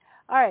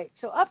 All right,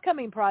 so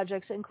upcoming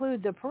projects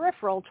include The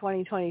Peripheral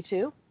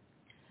 2022,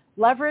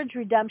 Leverage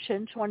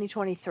Redemption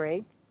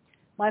 2023,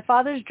 My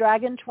Father's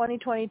Dragon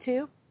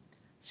 2022,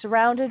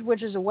 Surrounded,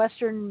 which is a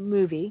Western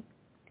movie,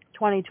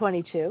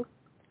 2022,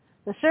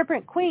 The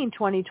Serpent Queen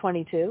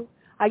 2022.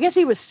 I guess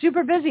he was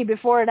super busy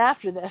before and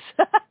after this.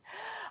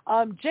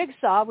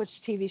 Jigsaw, which is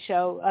TV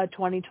show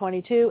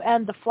 2022,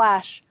 and The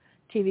Flash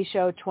TV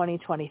show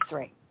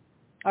 2023.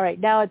 All right,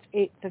 now it's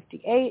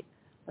 8:58.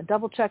 I'll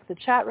double check the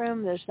chat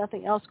room. There's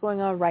nothing else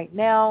going on right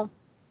now.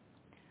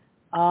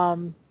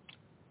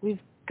 We've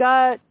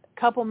got a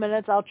couple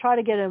minutes. I'll try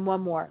to get in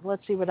one more.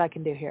 Let's see what I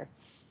can do here.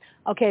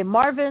 Okay,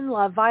 Marvin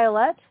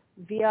LaViolette,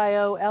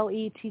 Violette,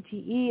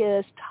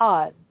 is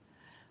Todd.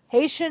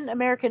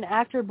 Haitian-American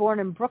actor born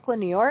in Brooklyn,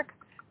 New York,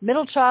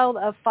 middle child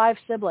of 5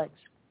 siblings.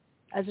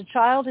 As a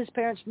child, his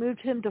parents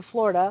moved him to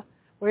Florida,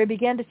 where he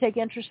began to take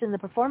interest in the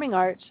performing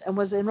arts and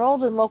was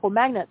enrolled in local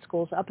magnet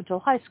schools up until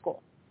high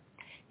school.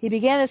 He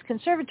began his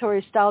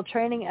conservatory-style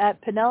training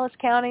at Pinellas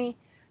County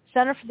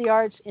Center for the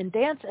Arts in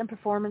Dance and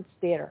Performance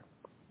Theater.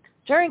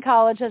 During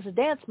college, as a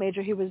dance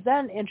major, he was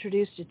then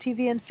introduced to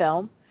TV and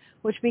film,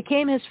 which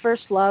became his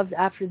first love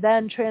after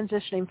then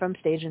transitioning from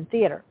stage and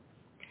theater.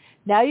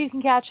 Now you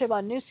can catch him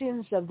on new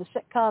seasons of the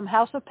sitcom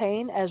House of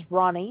Pain as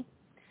Ronnie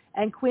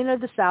and Queen of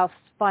the South's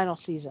final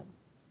season.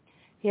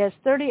 He has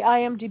 30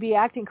 IMDb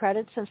acting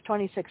credits since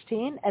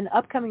 2016, and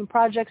upcoming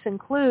projects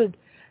include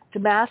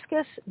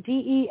Damascus,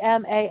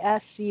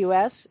 Demascus,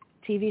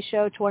 TV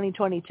show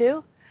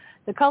 2022,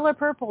 The Color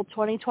Purple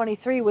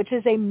 2023, which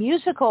is a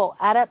musical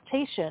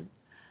adaptation.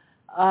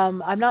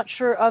 I'm not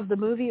sure of the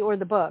movie or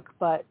the book,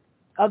 but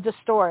of the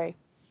story.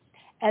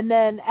 And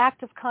then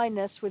Act of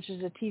Kindness, which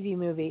is a TV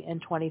movie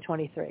in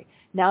 2023.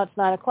 Now it's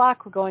 9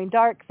 o'clock. We're going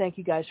dark. Thank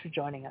you guys for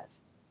joining us.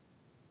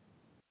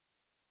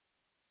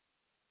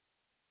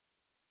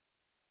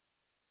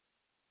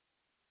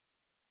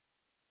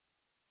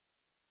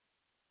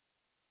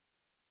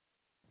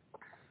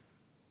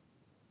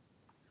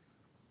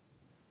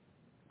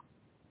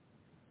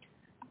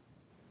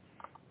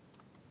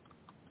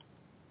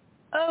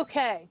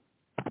 Okay.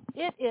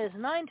 It is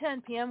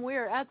 9:10 p.m. We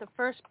are at the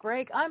first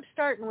break. I'm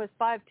starting with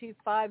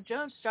 525.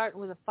 Joan's starting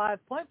with a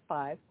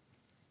 5.5.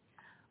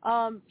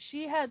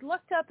 She had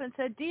looked up and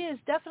said D is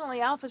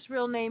definitely Alpha's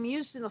real name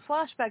used in the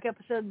flashback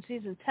episode in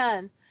season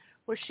 10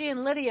 where she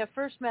and Lydia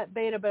first met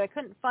Beta, but I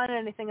couldn't find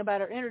anything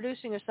about her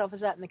introducing herself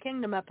as that in the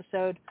Kingdom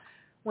episode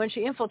when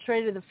she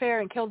infiltrated the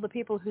fair and killed the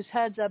people whose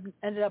heads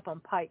ended up on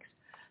pikes.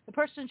 The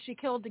person she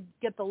killed to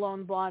get the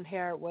long blonde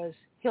hair was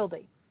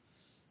Hildy.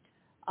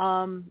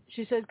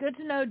 She says, good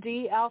to know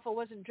D. Alpha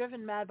wasn't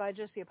driven mad by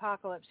just the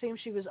apocalypse. Seems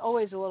she was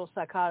always a little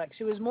psychotic.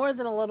 She was more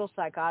than a little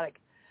psychotic.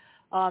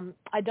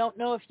 I don't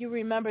know if you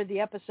remember the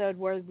episode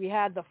where we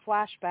had the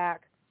flashback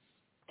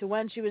to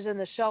when she was in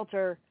the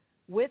shelter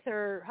with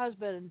her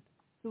husband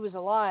who was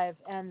alive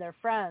and their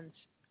friends.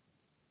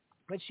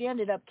 But she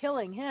ended up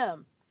killing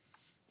him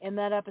in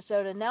that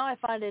episode. And now I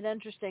find it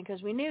interesting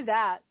because we knew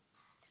that,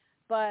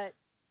 but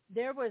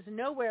there was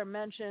nowhere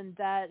mentioned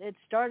that it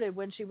started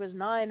when she was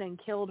 9 and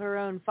killed her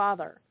own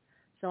father.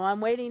 So I'm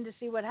waiting to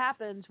see what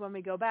happens when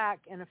we go back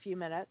in a few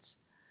minutes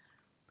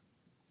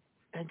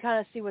and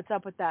kind of see what's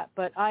up with that.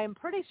 But I am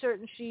pretty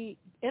certain she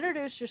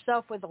introduced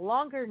herself with a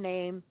longer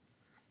name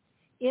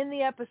in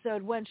the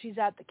episode when she's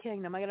at the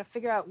Kingdom. I got to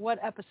figure out what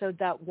episode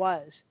that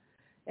was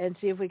and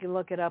see if we can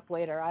look it up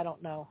later. I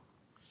don't know.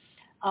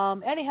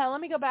 Anyhow,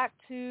 let me go back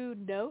to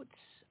notes.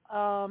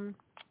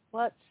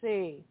 Let's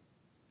see.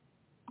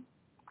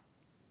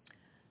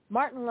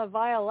 Martin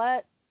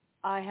LaViolette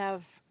I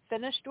have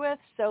finished with,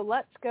 so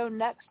let's go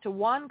next to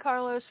Juan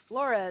Carlos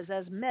Flores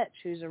as Mitch,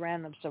 who's a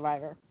random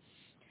survivor.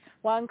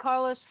 Juan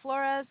Carlos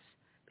Flores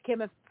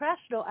became a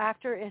professional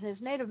actor in his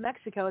native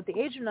Mexico at the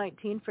age of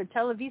 19 for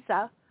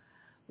Televisa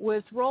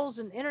with roles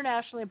in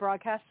internationally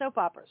broadcast soap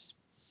operas.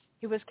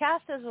 He was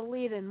cast as a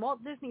lead in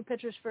Walt Disney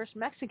Pictures' first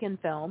Mexican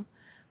film,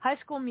 High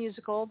School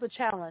Musical, The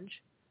Challenge,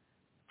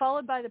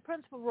 followed by the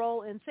principal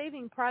role in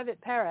Saving Private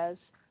Perez,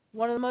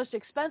 one of the most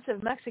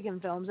expensive Mexican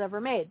films ever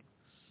made.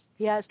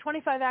 He has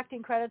 25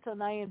 acting credits on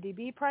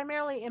IMDb,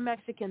 primarily in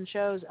Mexican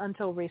shows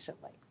until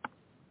recently.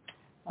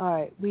 All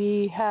right,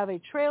 we have a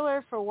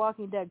trailer for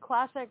Walking Dead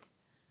Classic.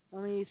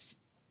 Let me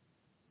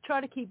try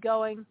to keep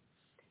going.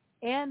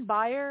 Ann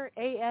Beyer,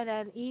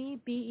 Annebeyer,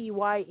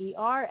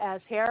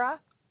 as Hera,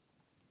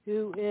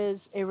 who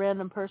is a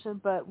random person,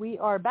 but we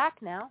are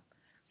back now.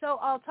 So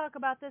I'll talk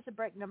about this at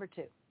break number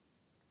 2.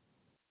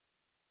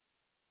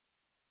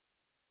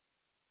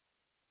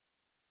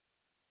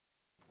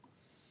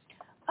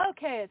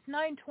 Okay, it's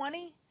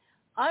 9:20.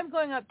 I'm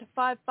going up to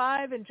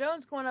 5.5, and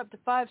Joan's going up to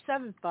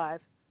 5.75.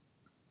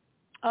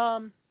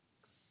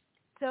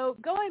 So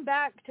going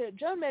back to,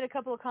 Joan made a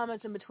couple of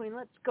comments in between.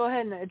 Let's go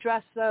ahead and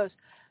address those.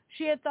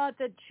 She had thought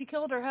that she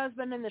killed her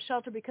husband in the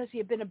shelter because he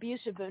had been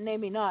abusive, but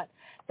maybe not.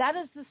 That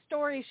is the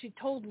story she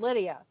told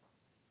Lydia.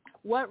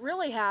 What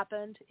really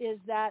happened is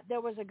that there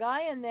was a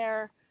guy in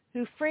there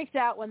who freaked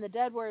out when the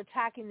dead were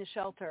attacking the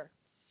shelter.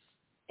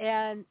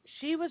 And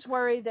she was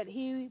worried that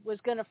he was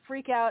going to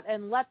freak out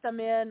and let them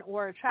in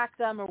or attract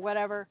them or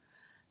whatever.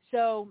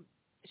 So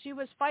she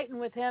was fighting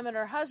with him, and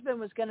her husband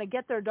was going to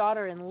get their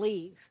daughter and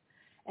leave.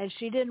 And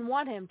she didn't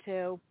want him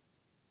to,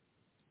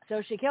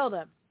 so she killed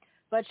him.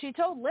 But she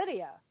told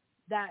Lydia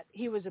that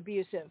he was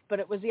abusive, but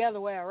it was the other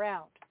way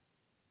around.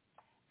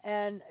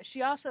 And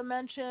she also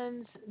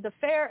mentions the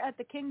Fair at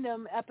the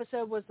Kingdom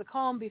episode was the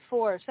calm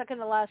before, second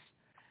to last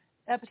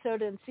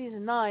episode in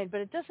season 9, but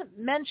it doesn't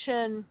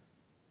mention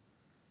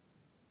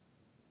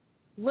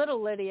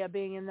little Lydia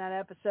being in that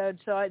episode,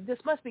 so this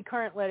must be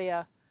current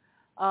Lydia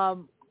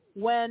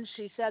when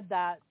she said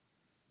that.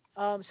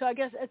 So I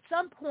guess at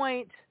some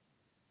point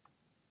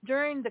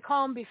during the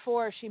calm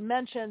before, she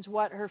mentions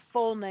what her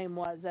full name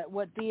was, that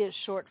what D is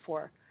short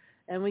for,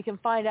 and we can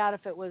find out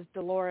if it was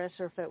Dolores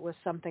or if it was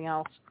something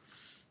else.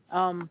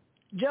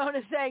 Joan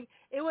is saying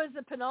it was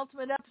the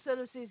penultimate episode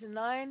of season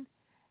 9.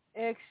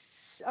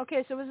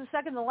 Okay, so it was the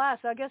second to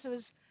last. So I guess it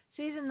was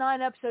season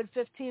 9, episode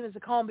 15 was the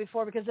calm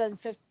before, because then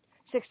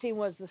 16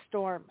 was the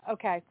storm.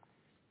 Okay,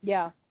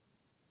 yeah.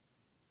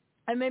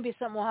 And maybe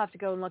something we'll have to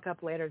go and look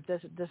up later.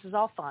 This is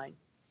all fine.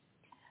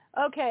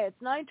 Okay,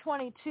 it's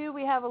 9:22.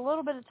 We have a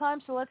little bit of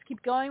time, so let's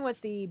keep going with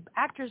the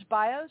actors'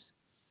 bios.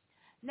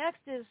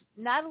 Next is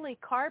Natalie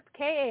Karp,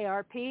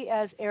 K-A-R-P,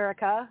 as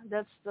Erica.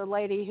 That's the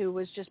lady who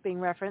was just being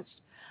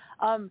referenced.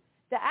 The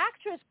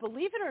actress,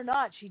 believe it or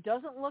not, she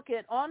doesn't look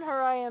it on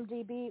her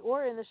IMDb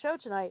or in the show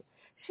tonight.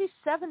 She's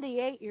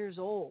 78 years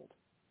old.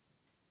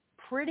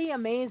 Pretty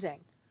amazing.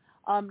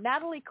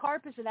 Natalie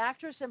Karp is an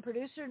actress and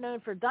producer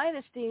known for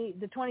Dynasty,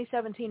 the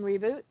 2017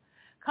 reboot,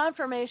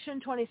 Confirmation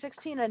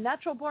 2016, and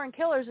Natural Born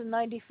Killers in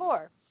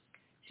 94.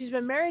 She's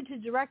been married to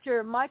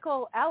director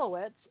Michael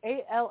Allowitz,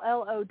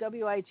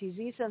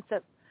 Allowitz, since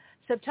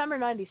September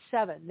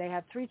 97. They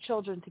have 3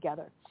 children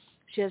together.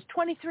 She has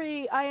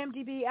 23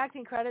 IMDb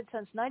acting credits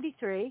since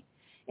 93,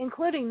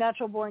 including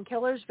Natural Born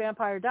Killers,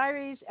 Vampire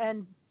Diaries,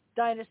 and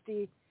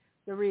Dynasty,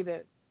 the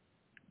reboot.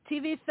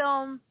 TV,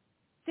 film,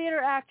 theater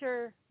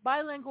actor,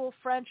 bilingual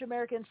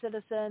French-American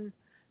citizen,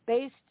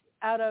 based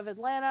out of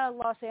Atlanta,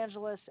 Los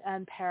Angeles,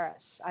 and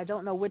Paris. I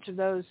don't know which of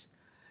those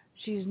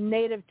She's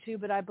native too,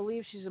 but I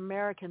believe she's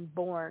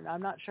American-born.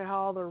 I'm not sure how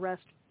all the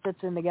rest fits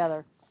in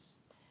together.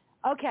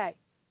 Okay,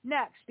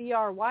 next,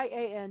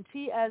 Bryant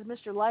as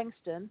Mr.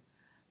 Langston.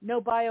 No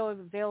bio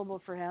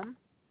available for him.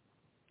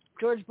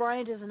 George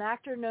Bryant is an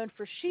actor known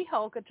for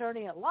She-Hulk,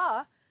 Attorney at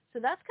Law, so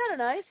that's kind of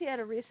nice. He had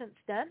a recent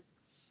stint.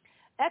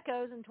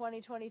 Echoes in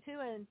 2022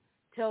 and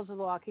Tales of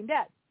the Walking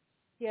Dead.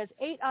 He has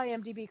 8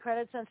 IMDb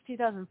credits since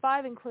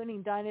 2005,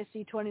 including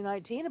Dynasty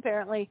 2019.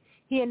 Apparently,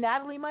 he and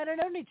Natalie might have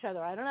known each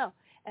other. I don't know.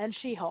 And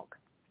She-Hulk.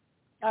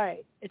 All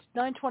right, it's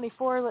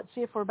 9:24. Let's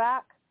see if we're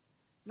back.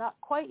 Not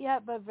quite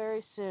yet, but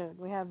very soon.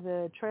 We have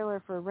the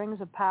trailer for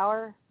Rings of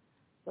Power,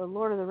 the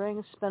Lord of the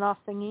Rings spinoff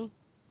thingy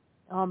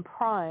on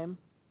Prime.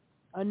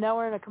 Oh, now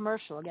we're in a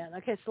commercial again.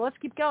 Okay, so let's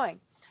keep going.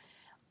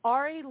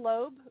 Ari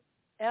Loeb,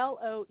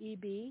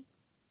 Loeb,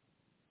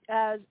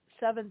 as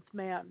Seventh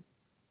Man.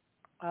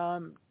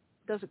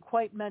 Doesn't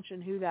quite mention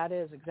who that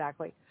is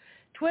exactly.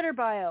 Twitter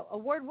bio,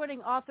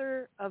 award-winning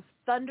author of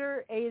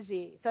Thunder AZ,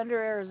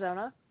 Thunder,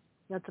 Arizona.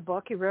 That's a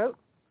book he wrote.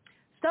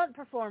 Stunt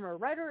performer,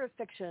 writer of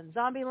fiction,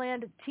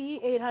 Zombieland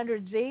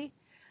T-800Z.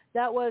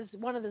 That was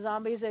one of the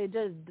zombies they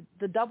did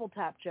the double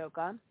tap joke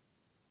on.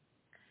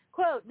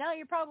 Quote, now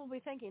you're probably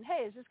thinking,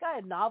 hey, is this guy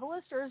a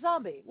novelist or a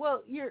zombie?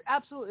 Well, you're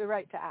absolutely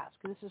right to ask.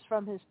 This is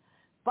from his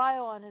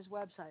bio on his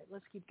website.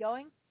 Let's keep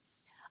going.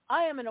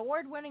 I am an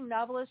award-winning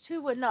novelist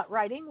who, when not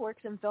writing,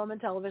 works in film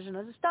and television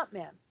as a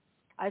stuntman.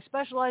 I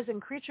specialize in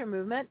creature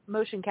movement,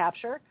 motion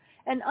capture,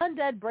 and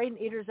undead brain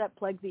eaters that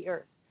plague the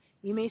earth.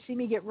 You may see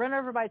me get run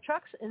over by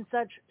trucks in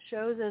such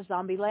shows as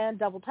Zombieland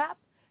Double Tap,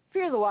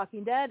 Fear the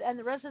Walking Dead, and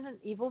the Resident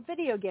Evil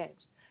video games.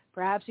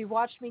 Perhaps you've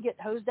watched me get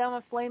hosed down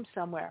with flames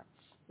somewhere.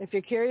 If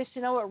you're curious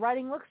to know what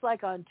writing looks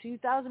like on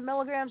 2,000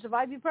 milligrams of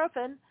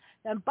ibuprofen,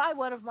 then buy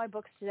one of my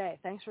books today.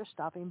 Thanks for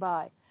stopping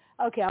by.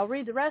 Okay, I'll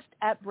read the rest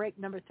at break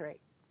number 3.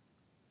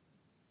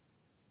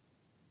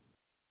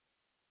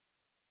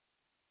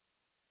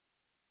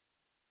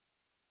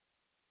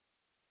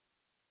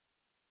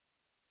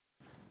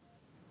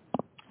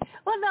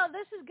 Well, now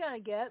this is going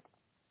to get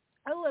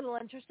a little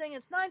interesting.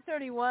 It's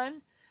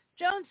 9:31.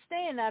 Joan's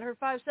staying at her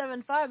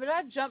 575, but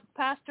I jumped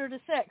past her to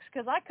 6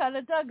 because I kind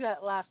of dug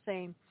that last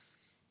scene.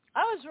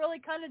 I was really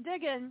kind of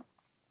digging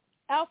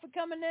Alpha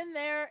coming in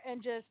there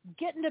and just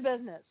getting to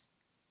business.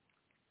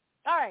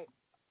 All right.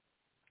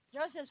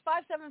 Joan says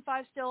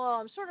 575 still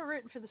low. I'm sort of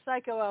rooting for the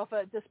Psycho Alpha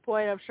at this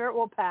point. I'm sure it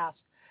will pass.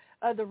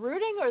 The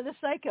rooting or the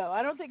Psycho?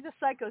 I don't think the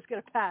Psycho is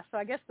going to pass, so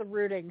I guess the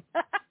rooting.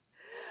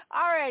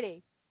 All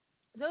righty.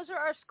 Those are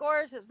our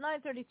scores. It's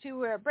 9:32.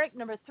 We're at break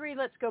number 3.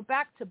 Let's go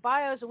back to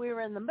bios. We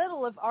were in the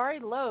middle of Ari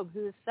Loeb,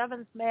 who is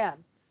Seventh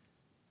Man.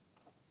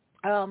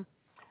 All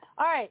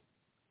right.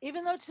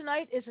 Even though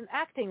tonight is an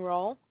acting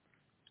role,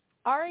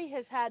 Ari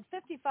has had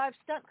 55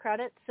 stunt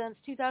credits since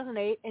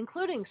 2008,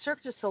 including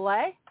Cirque du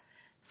Soleil,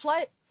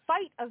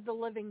 Fight of the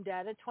Living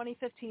Dead, a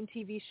 2015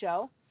 TV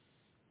show.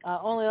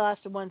 Only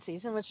lasted 1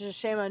 season, which is a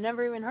shame. I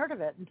never even heard of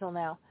it until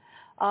now.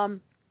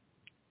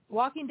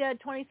 Walking Dead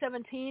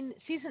 2017,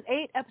 Season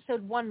 8,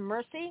 Episode 1,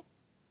 Mercy.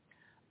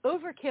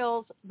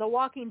 Overkill's The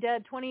Walking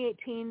Dead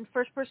 2018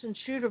 first-person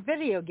shooter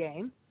video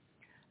game.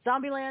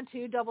 Zombieland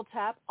 2, Double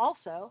Tap,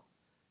 also.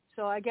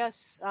 So I guess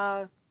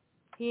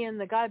he and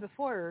the guy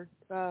before,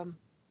 oh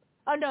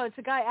no, it's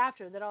the guy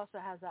after that also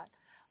has that.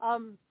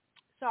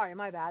 Sorry,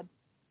 my bad.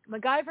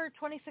 MacGyver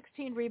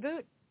 2016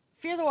 reboot.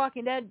 Fear the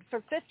Walking Dead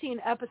for 15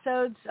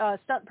 episodes,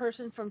 stunt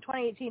person from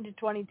 2018 to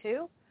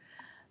 22.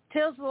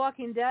 Tales of the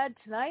Walking Dead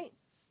tonight.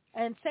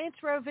 And Saints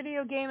Row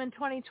video game in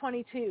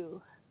 2022.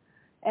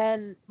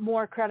 And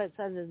more credits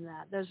other than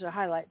that. Those are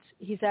highlights.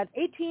 He's had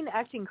 18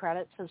 acting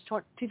credits since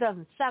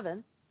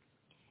 2007,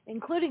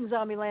 including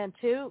Zombieland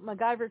 2,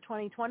 MacGyver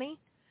 2020,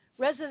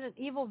 Resident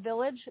Evil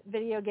Village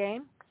video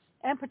game,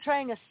 and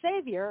portraying a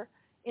savior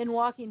in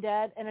Walking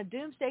Dead and a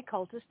doomsday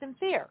cultist in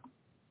Fear.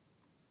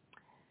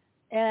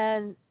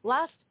 And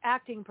last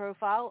acting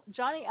profile,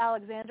 Johnny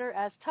Alexander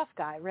as Tough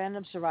Guy,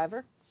 Random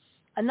Survivor.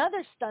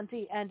 Another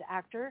stunty and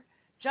actor,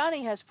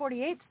 Johnny has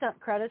 48 stunt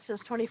credits since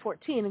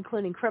 2014,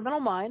 including Criminal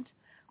Minds,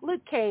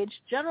 Luke Cage,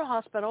 General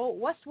Hospital,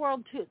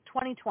 Westworld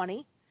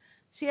 2020,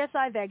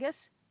 CSI Vegas,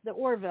 The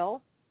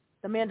Orville,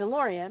 The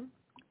Mandalorian,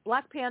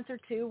 Black Panther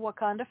 2,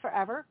 Wakanda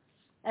Forever,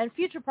 and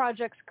future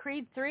projects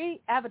Creed 3,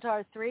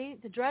 Avatar 3,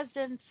 The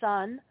Dresden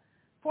Sun,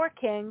 Four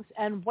Kings,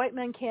 and White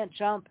Men Can't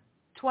Jump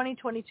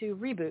 2022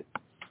 reboot.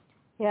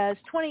 He has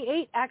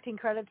 28 acting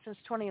credits since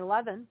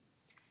 2011.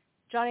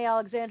 Johnny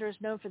Alexander is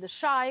known for The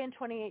Shy in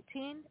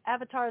 2018,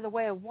 Avatar The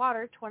Way of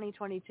Water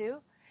 2022,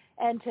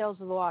 and Tales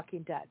of the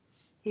Walking Dead.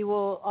 He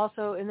will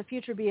also in the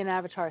future be in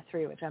Avatar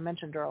 3, which I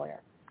mentioned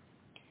earlier.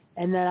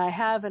 And then I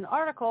have an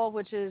article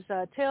which is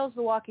Tales of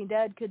the Walking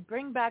Dead could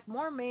bring back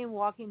more main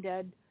Walking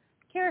Dead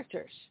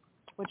characters,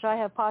 which I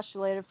have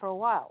postulated for a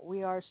while.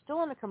 We are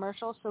still in a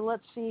commercial, so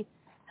let's see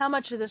how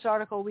much of this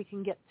article we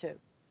can get to.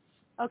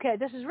 Okay,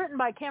 this is written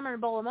by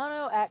Cameron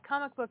Bolamono at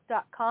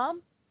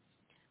comicbook.com,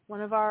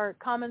 one of our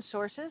common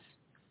sources,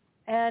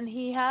 and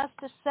he has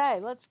to say,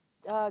 let's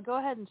go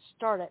ahead and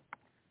start it.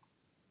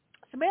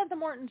 Samantha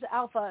Morton's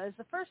Alpha is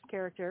the first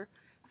character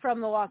from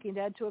The Walking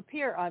Dead to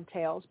appear on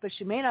Tales, but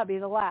she may not be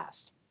the last.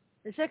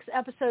 The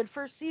 6-episode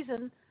first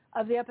season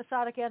of the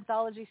episodic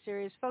anthology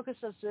series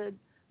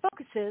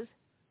focuses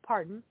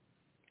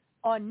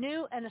on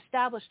new and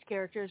established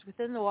characters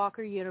within the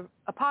Walker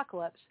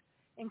apocalypse,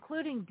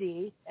 including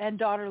Dee and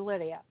daughter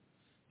Lydia,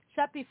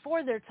 set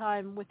before their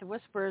time with the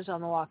Whisperers on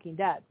The Walking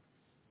Dead.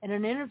 In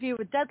an interview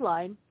with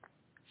Deadline,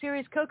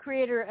 series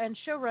co-creator and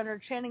showrunner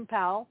Channing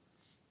Powell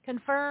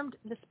confirmed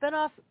the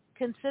spinoff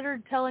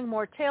considered telling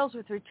more tales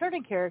with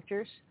returning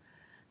characters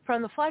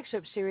from the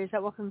flagship series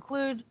that will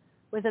conclude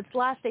with its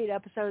last 8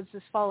 episodes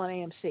this fall on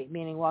AMC,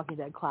 meaning Walking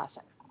Dead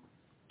Classic.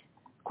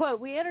 Quote,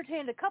 we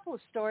entertained a couple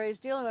of stories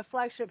dealing with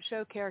flagship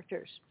show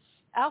characters.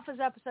 Alpha's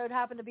episode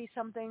happened to be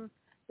something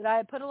that I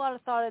had put a lot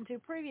of thought into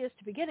previous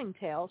to beginning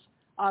Tales,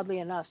 oddly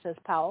enough, says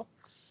Powell,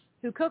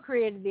 who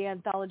co-created the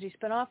anthology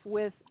spinoff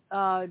with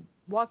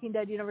Walking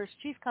Dead Universe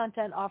Chief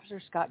Content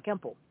Officer Scott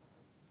Gimple.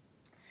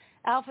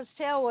 Alpha's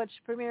Tale, which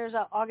premieres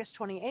August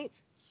 28th,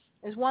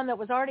 is one that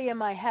was already in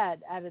my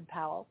head, added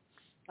Powell,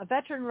 a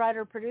veteran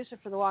writer-producer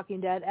for The Walking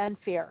Dead and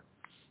Fear.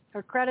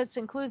 Her credits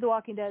include The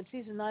Walking Dead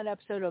Season 9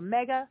 episode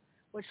Omega,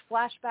 which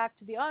flashed back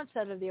to the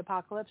onset of the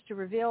apocalypse to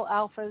reveal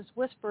Alpha's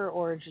Whisperer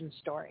origin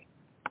story.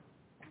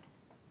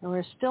 And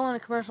we're still in a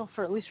commercial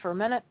at least for a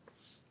minute.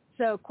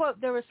 So, quote,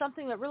 there was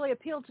something that really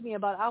appealed to me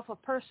about Alpha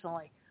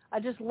personally. I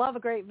just love a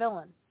great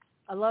villain.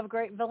 I love a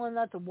great villain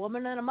that's a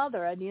woman and a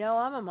mother, and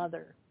I'm a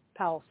mother,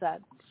 Powell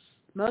said.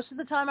 Most of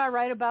the time I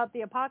write about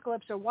the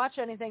apocalypse or watch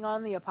anything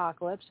on the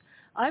apocalypse,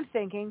 I'm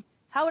thinking,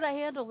 how would I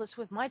handle this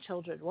with my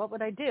children? What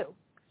would I do?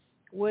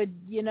 Would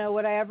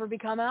I ever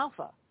become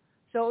Alpha?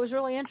 So it was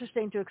really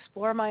interesting to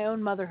explore my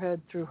own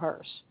motherhood through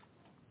hers.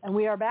 And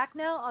we are back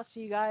now. I'll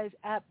see you guys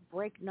at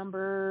break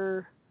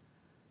number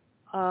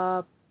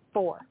 4.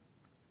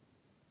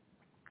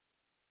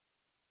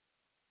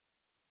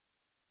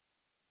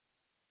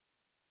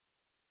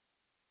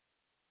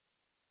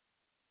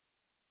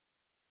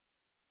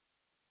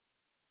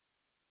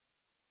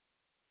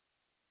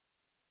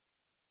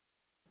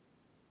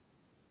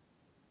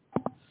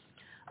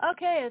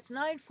 Okay, it's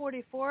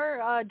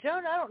 9:44.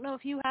 Joan, I don't know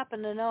if you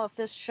happen to know if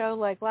this show,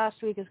 like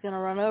last week, is going to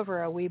run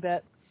over a wee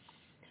bit.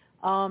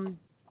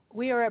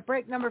 We are at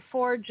break number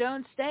 4.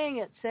 Joan's staying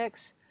at 6,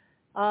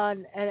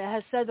 and it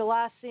has said the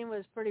last scene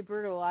was pretty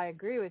brutal. I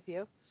agree with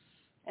you.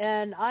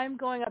 And I'm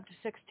going up to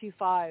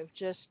 625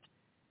 just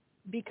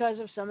because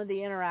of some of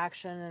the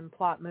interaction and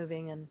plot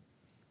moving and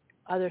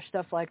other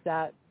stuff like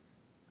that.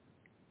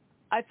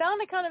 I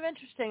found it kind of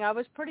interesting. I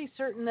was pretty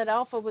certain that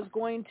Alpha was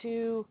going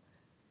to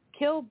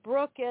kill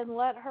Brooke and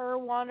let her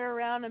wander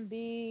around and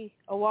be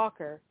a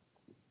walker.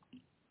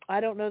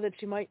 I don't know that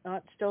she might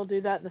not still do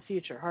that in the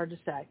future. Hard to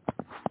say.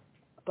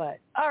 But,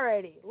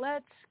 alrighty,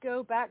 let's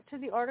go back to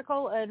the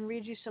article and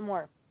read you some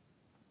more.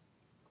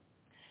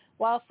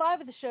 While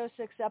 5 of the show's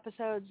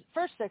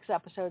first 6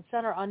 episodes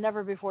center on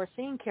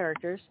never-before-seen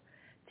characters,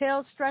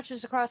 Tales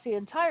stretches across the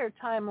entire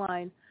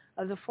timeline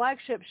of the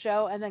flagship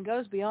show and then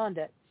goes beyond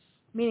it,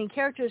 meaning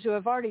characters who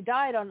have already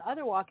died on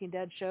other Walking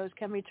Dead shows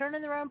can return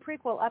in their own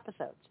prequel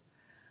episodes.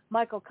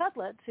 Michael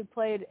Cutlitz, who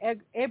played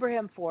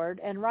Abraham Ford,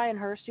 and Ryan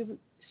Hurst, who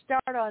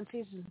starred on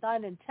seasons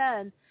 9 and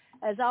 10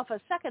 as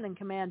Alpha's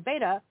second-in-command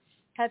Beta,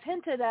 have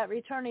hinted at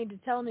returning to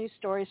tell new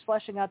stories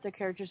fleshing out their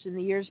characters in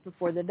the years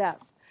before the death.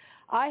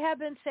 I have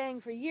been saying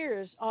for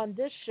years on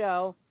this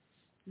show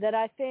that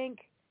I think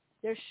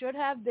there should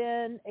have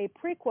been a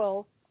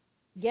prequel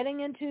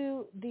getting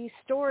into the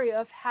story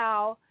of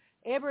how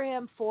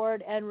Abraham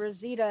Ford and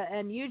Rosita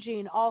and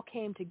Eugene all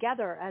came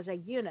together as a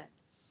unit.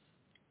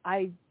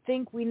 I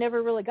think we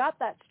never really got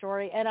that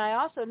story, and I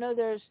also know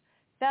there's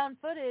found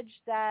footage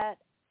that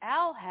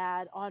Al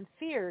had on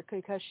Fear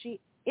because she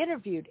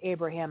interviewed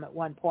Abraham at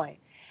one point.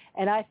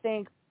 And I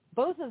think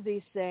both of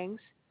these things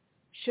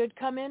should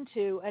come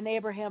into an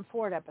Abraham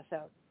Ford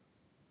episode.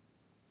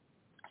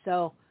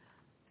 So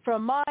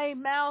from my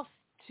mouth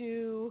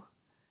to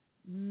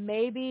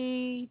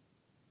maybe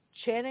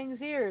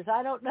Channing's ears,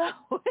 I don't know.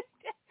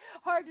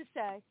 Hard to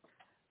say.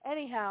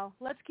 Anyhow,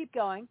 let's keep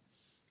going.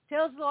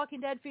 Tales of the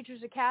Walking Dead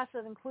features a cast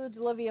that includes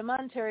Olivia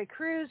Munn, Terry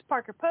Crews,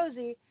 Parker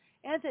Posey,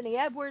 Anthony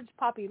Edwards,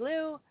 Poppy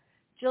Liu,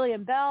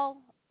 Jillian Bell,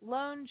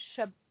 Lone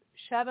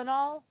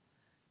Chabanal,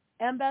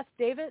 Ambeth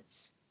Davids,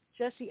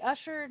 Jesse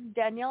Usher,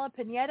 Daniela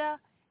Pineda,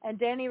 and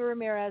Danny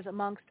Ramirez,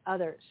 amongst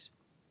others.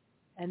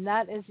 And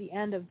that is the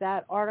end of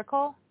that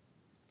article.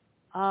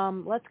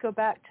 Let's go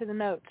back to the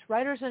notes.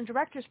 Writers and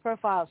directors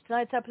profiles.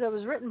 Tonight's episode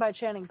was written by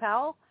Channing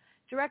Powell,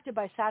 directed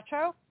by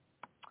Satro.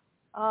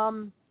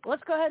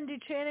 Let's go ahead and do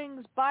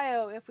Channing's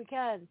bio if we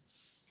can.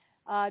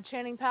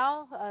 Channing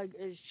Powell,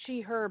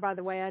 she, her, by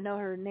the way. I know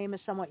her name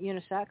is somewhat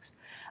unisex.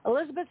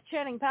 Elizabeth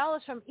Channing Powell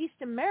is from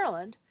Easton,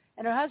 Maryland,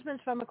 and her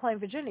husband's from McLean,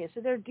 Virginia,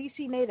 so they're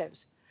D.C. natives.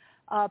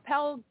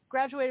 Powell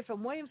graduated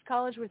from Williams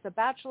College with a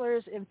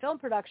bachelor's in film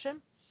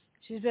production.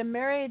 She's been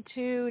married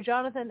to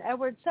Jonathan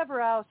Edward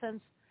Severow since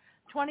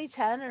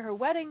 2010, and her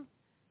wedding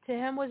to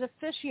him was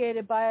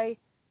officiated by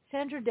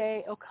Sandra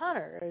Day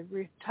O'Connor, a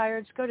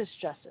retired SCOTUS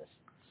justice.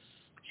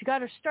 She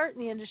got her start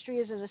in the industry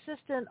as an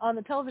assistant on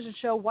the television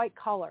show White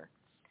Collar.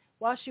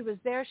 While she was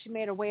there, she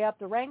made her way up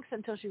the ranks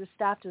until she was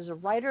staffed as a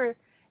writer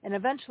and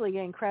eventually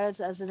gained credits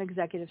as an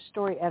executive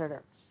story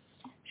editor.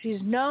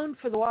 She's known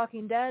for The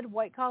Walking Dead,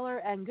 White Collar,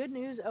 and Good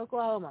News,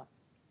 Oklahoma.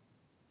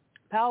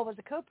 Powell was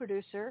a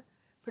co-producer,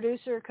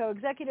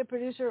 co-executive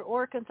producer,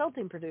 or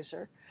consulting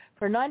producer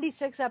for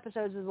 96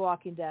 episodes of The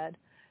Walking Dead,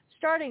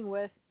 starting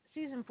with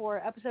Season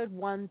 4, Episode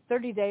 1,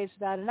 30 Days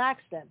Without an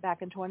Accident,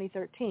 back in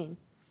 2013,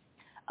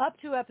 up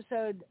to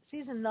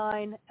Season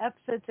 9,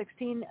 Episode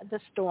 16, The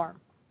Storm.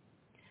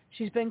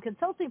 She's been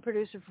consulting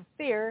producer for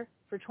Fear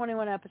for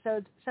 21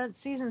 episodes since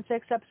Season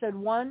 6, Episode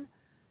 1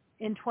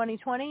 in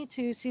 2020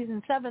 to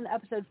Season 7,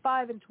 Episode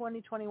 5 in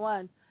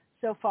 2021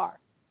 so far.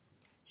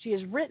 She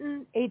has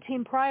written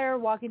 18 prior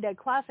Walking Dead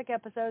classic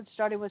episodes,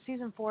 starting with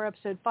Season 4,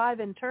 Episode 5,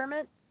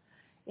 Interment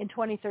in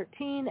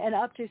 2013, and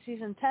up to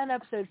Season 10,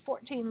 Episode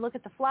 14, Look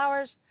at the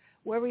Flowers,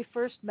 where we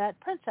first met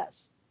Princess.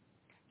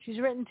 She's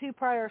written 2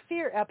 prior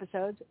Fear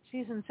episodes,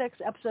 Season 6,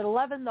 Episode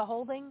 11, The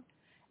Holding,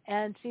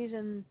 and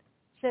Season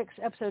 6,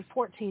 Episode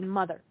 14,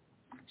 Mother.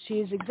 She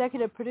is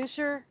executive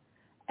producer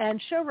and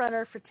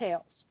showrunner for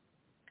Tales.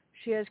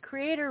 She has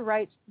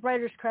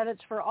writer's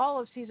credits for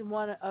all of Season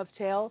 1 of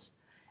Tales,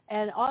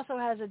 and also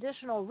has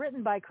additional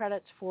written by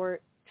credits for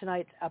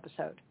tonight's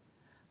episode.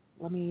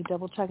 Let me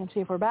double check and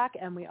see if we're back,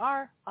 and we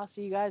are. I'll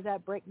see you guys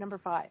at break number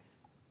 5.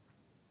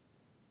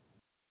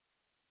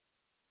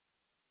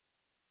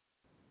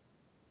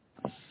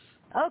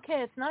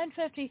 Okay, it's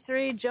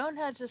 9:53. Joan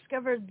has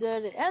discovered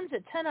that it ends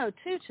at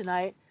 10:02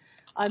 tonight.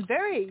 I'm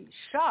very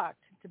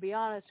shocked, to be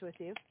honest with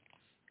you.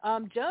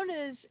 Joan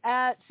is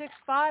at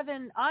 6.5,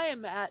 and I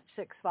am at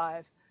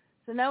 6.5.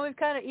 So now we've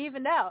kind of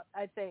evened out,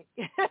 I think.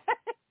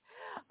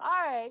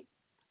 All right,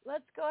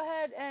 let's go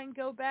ahead and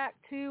go back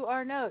to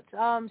our notes.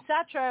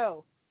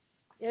 Satro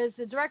is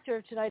the director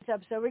of tonight's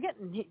episode. We're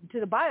getting to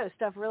the bio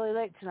stuff really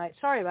late tonight.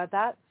 Sorry about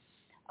that.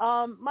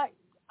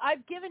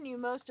 I've given you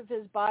most of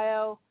his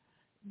bio.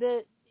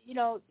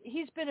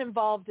 He's been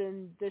involved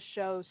in this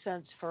show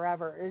since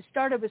forever. It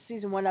started with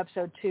Season 1,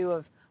 Episode 2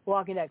 of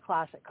Walking Dead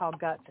Classic called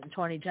Guts in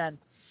 2010.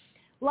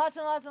 Lots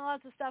and lots and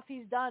lots of stuff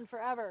he's done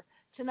forever.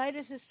 Tonight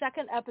is his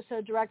second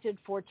episode directed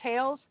for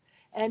Tales,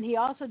 and he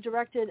also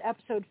directed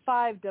Episode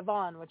 5,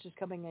 Devon, which is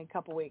coming in a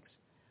couple weeks.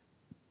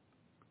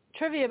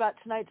 Trivia about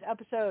tonight's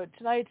episode.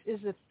 Tonight is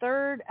the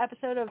 3rd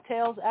episode of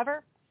Tales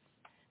ever.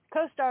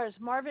 Co-stars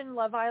Marvin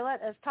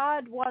LaViolette as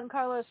Todd, Juan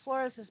Carlos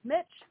Flores as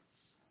Mitch,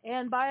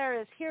 Ann Beyer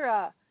as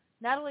Hira,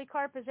 Natalie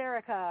Karp as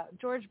Erica,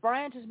 George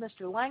Bryant as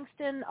Mr.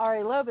 Langston,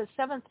 Ari Loeb as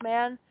Seventh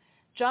Man,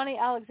 Johnny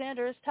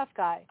Alexander as Tough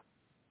Guy.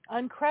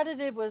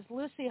 Uncredited was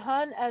Lucy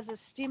Hunn as a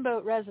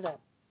steamboat resident.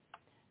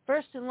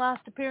 First and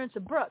last appearance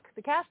of Brooke.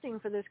 The casting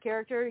for this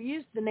character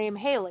used the name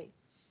Haley.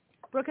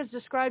 Brooke is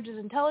described as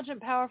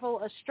intelligent, powerful,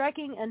 a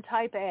striking, and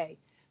type A.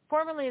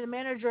 Formerly the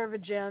manager of a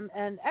gym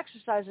and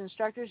exercise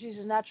instructor, she's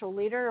a natural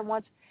leader and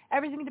wants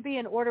everything to be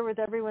in order with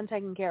everyone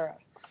taken care of.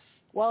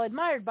 While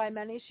admired by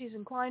many, she's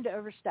inclined to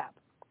overstep.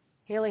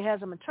 Haley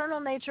has a maternal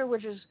nature,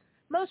 which is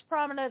most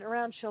prominent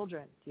around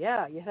children.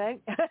 Yeah, you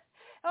think?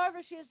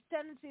 However, she has a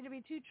tendency to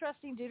be too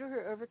trusting due to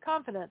her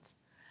overconfidence.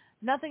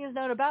 Nothing is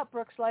known about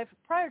Brooke's life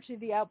prior to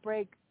the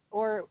outbreak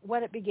or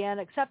when it began,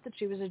 except that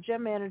she was a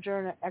gym manager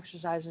and an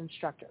exercise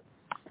instructor.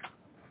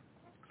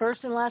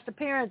 First and last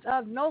appearance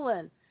of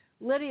Nolan,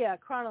 Lydia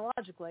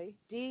chronologically,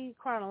 D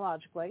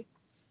chronologically,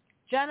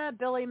 Jenna,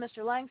 Billy,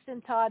 Mr.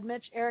 Langston, Todd,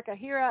 Mitch, Erica,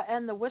 Hira,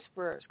 and the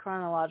Whisperers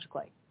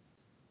chronologically.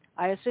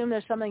 I assume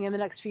there's something in the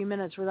next few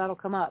minutes where that'll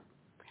come up.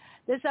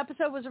 This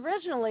episode was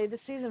originally the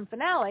season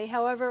finale.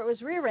 However, it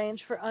was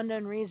rearranged for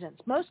unknown reasons.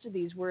 Most of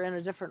these were in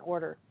a different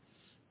order,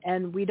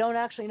 and we don't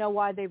actually know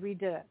why they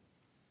redid it.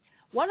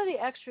 One of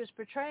the extras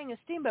portraying a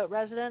steamboat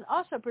resident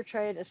also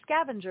portrayed a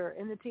scavenger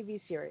in the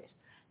TV series.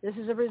 This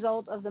is a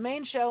result of the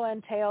main show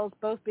and Tales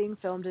both being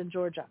filmed in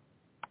Georgia.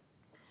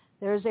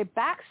 There is a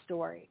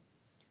backstory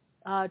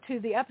to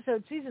the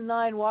episode Season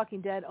 9,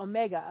 Walking Dead,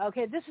 Omega.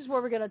 Okay, this is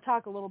where we're going to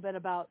talk a little bit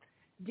about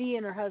Dee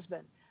and her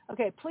husband.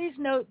 Okay, please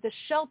note the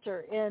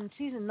shelter in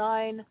Season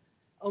 9,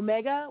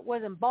 Omega,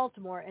 was in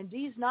Baltimore, and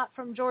Dee's not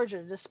from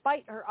Georgia,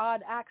 despite her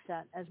odd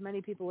accent, as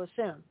many people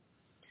assume.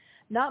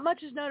 Not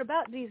much is known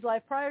about Dee's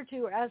life prior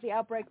to or as the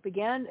outbreak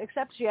began,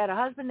 except she had a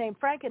husband named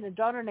Frank and a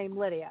daughter named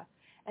Lydia,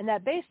 and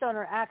that based on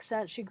her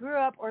accent, she grew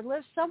up or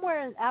lived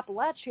somewhere in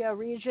Appalachia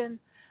region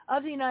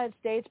of the United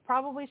States,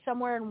 probably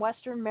somewhere in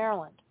western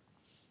Maryland.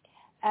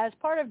 As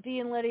part of Dee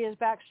and Lydia's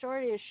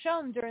backstory is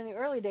shown during the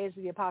early days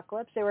of the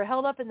apocalypse, they were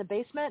held up in the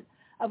basement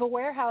of a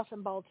warehouse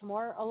in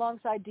Baltimore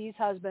alongside Dee's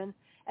husband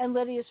and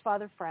Lydia's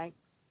father, Frank.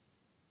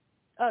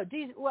 Oh,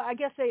 I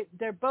guess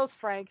they're both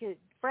Frank.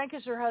 Frank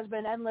is her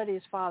husband and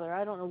Lydia's father.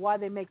 I don't know why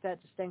they make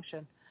that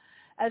distinction.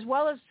 As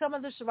well as some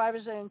of the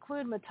survivors that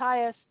include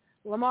Matthias,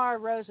 Lamar,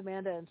 Rose,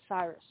 Amanda, and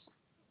Cyrus.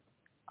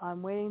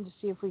 I'm waiting to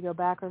see if we go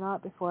back or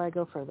not before I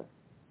go further.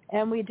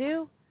 And we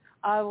do.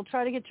 I will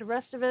try to get to the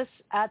rest of us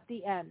at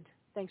the end.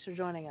 Thanks for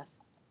joining us.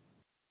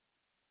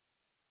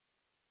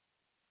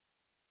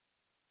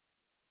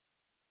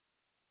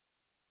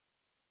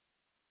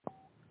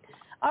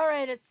 All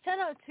right, it's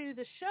 10:02.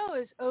 The show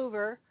is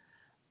over.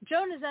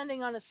 Joan is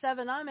ending on a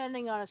 7. I'm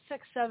ending on a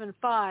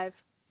 675.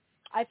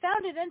 I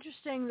found it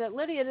interesting that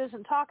Lydia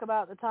doesn't talk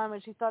about the time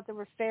when she thought there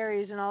were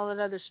fairies and all that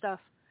other stuff.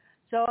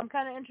 So I'm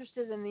kind of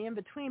interested in the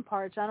in-between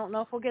parts. I don't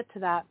know if we'll get to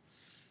that.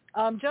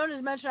 Joan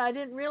has mentioned, I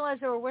didn't realize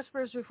there were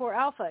whispers before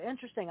Alpha.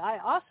 Interesting. I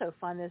also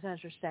find this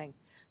interesting.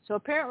 So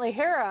apparently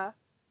Hera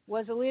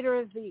was a leader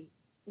of the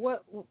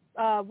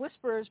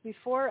Whisperers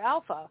before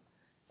Alpha.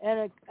 And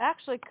it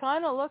actually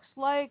kind of looks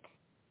like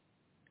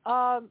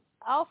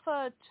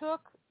Alpha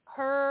took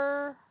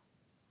her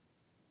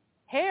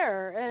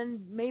hair, and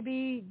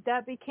maybe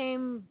that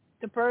became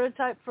the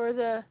prototype for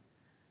the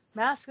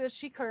mask that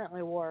she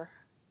currently wore.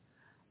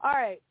 All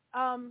right.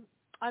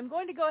 I'm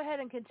going to go ahead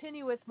and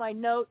continue with my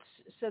notes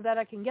so that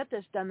I can get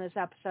this done this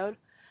episode.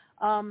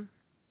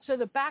 So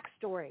the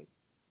backstory.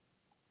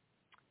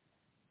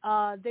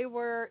 They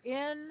were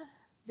in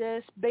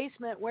this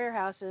basement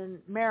warehouse in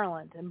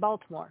Maryland, in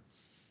Baltimore.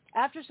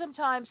 After some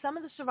time, some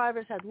of the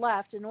survivors had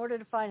left in order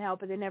to find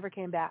help, but they never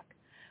came back.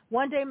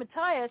 One day,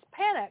 Matthias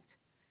panicked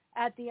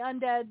at the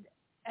undead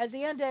as the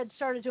undead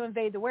started to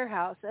invade the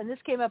warehouse, and this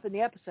came up in the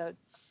episode.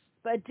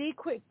 But Dee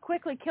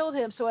quickly killed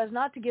him so as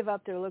not to give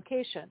up their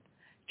location.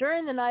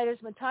 During the night,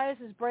 as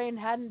Matthias's brain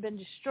hadn't been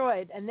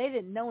destroyed, and they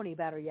didn't know any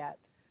better yet,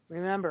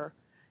 remember,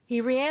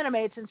 he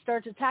reanimates and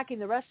starts attacking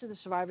the rest of the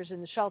survivors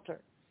in the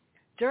shelter.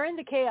 During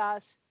the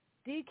chaos,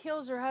 Dee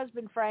kills her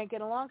husband, Frank,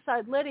 and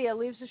alongside Lydia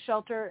leaves the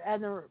shelter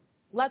and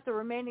let the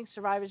remaining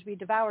survivors be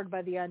devoured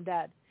by the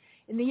undead.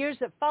 In the years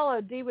that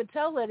followed, Dee would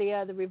tell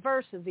Lydia the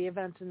reverse of the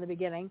events in the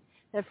beginning,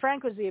 that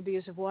Frank was the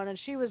abusive one and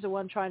she was the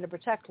one trying to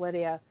protect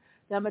Lydia,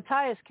 that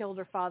Matthias killed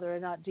her father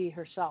and not Dee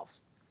herself.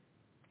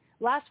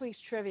 Last week's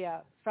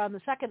trivia from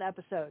the second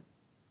episode.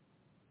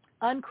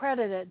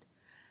 Uncredited,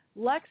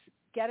 Lex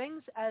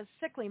Gettings as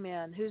Sickly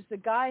Man, who's the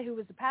guy who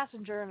was the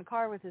passenger in a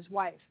car with his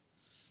wife.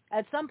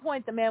 At some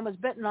point, the man was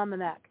bitten on the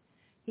neck.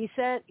 He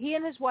said he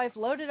and his wife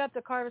loaded up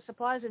the car with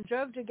supplies and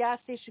drove to a gas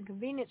station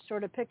convenience store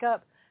to pick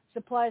up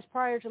supplies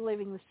prior to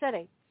leaving the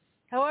city.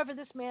 However,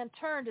 this man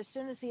turned as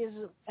soon as he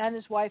and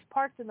his wife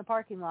parked in the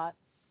parking lot,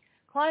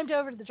 climbed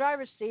over to the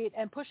driver's seat,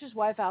 and pushed his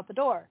wife out the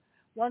door.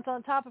 Once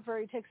on top of her,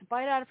 he takes a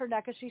bite out of her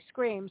neck as she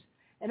screams,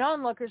 and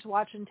onlookers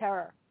watch in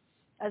terror.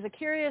 As a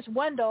curious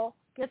Wendell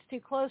gets too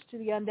close to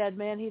the undead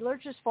man, he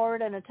lurches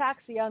forward and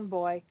attacks the young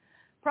boy,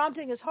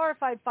 prompting his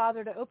horrified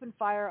father to open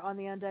fire on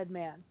the undead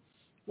man.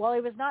 While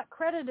he was not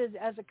credited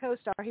as a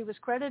co-star, he was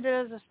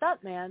credited as a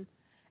stuntman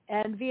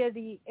and via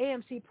the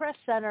AMC Press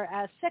Center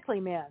as Sickly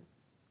Man.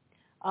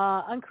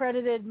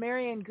 Uncredited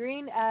Marion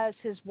Green as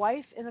his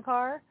wife in the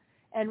car,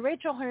 and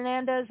Rachel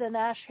Hernandez and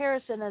Ash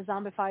Harrison as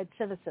zombified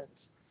citizens.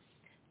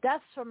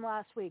 Deaths from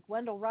last week.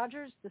 Wendell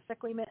Rogers, the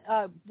Sickly Man,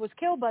 was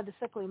killed by the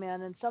Sickly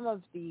Man in some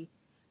of the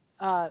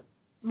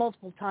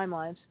multiple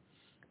timelines.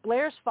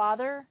 Blair's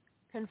father,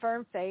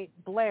 confirmed fate.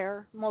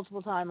 Blair,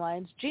 multiple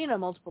timelines. Gina,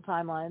 multiple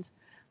timelines.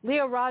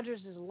 Leo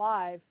Rogers is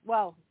alive.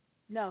 Well,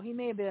 no, he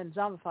may have been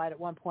zombified at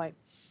one point.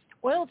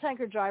 Oil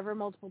tanker driver,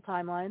 multiple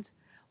timelines.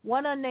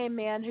 One unnamed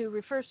man who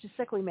refers to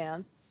Sickly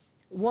Man.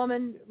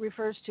 Woman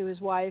refers to his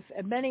wife.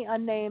 And many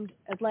unnamed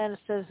Atlanta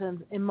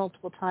citizens in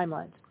multiple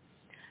timelines.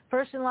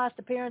 First and last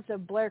appearance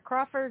of Blair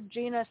Crawford,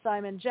 Gina,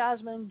 Simon,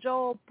 Jasmine,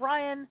 Joel,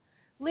 Brian,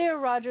 Leo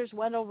Rogers,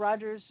 Wendell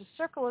Rogers, the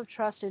Circle of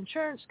Trust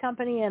Insurance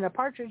Company, and a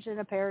partridge in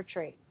a pear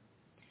tree.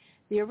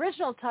 The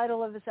original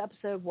title of this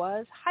episode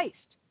was Heist.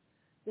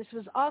 This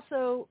was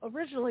also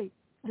originally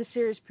the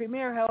series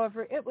premiere.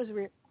 However, it was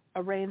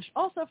arranged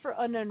also for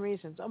unknown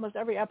reasons. Almost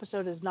every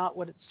episode is not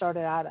what it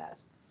started out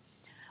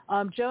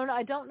as. Joan,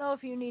 I don't know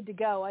if you need to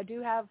go. I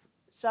do have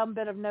some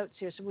bit of notes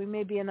here, so we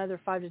may be another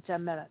 5 to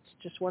 10 minutes.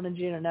 Just wanted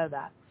you to know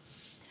that.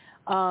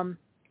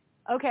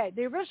 Okay,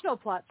 the original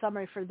plot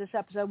summary for this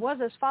episode was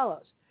as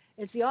follows.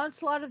 It's the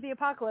onslaught of the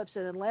apocalypse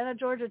in Atlanta,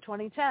 Georgia,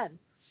 2010.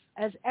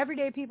 As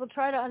everyday people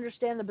try to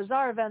understand the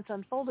bizarre events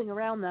unfolding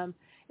around them,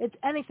 it's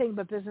anything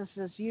but business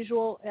as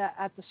usual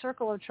at the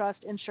Circle of Trust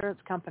Insurance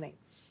Company.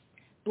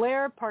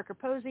 Blair, Parker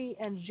Posey,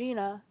 and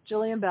Gina,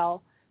 Jillian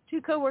Bell,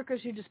 two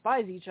co-workers who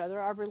despise each other,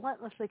 are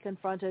relentlessly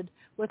confronted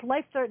with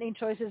life-threatening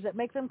choices that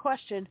make them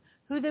question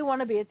who they want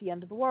to be at the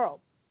end of the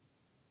world.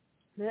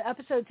 The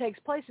episode takes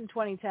place in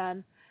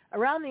 2010,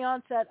 around the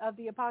onset of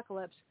the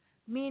apocalypse,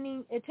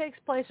 meaning it takes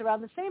place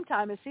around the same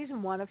time as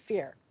Season 1 of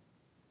Fear.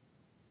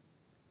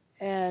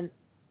 And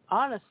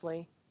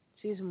honestly,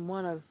 Season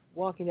 1 of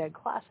Walking Dead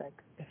Classic,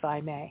 if I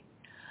may.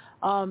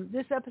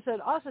 This episode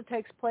also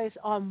takes place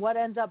on what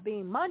ends up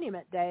being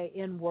Monument Day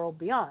in World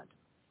Beyond.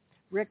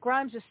 Rick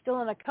Grimes is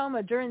still in a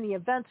coma during the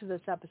events of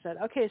this episode.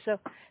 Okay, so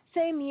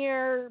same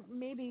year,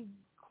 maybe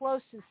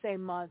close to the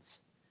same months,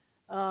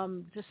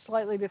 just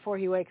slightly before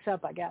he wakes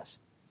up, I guess.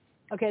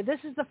 Okay, this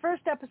is the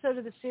first episode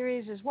of the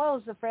series, as well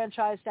as the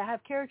franchise, to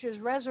have characters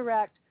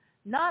resurrect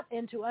not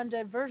into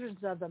undead versions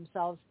of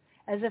themselves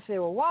as if they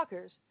were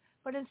walkers,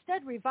 but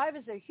instead revive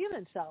as their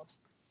human selves,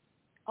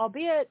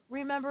 albeit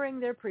remembering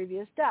their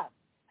previous death.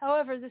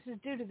 However, this is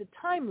due to the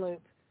time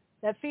loop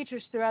that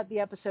features throughout the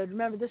episode.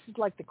 Remember, this is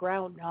like the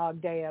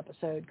Groundhog Day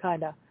episode,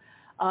 kind of.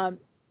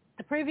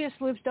 The previous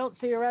loops don't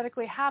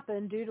theoretically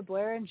happen due to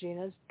Blair and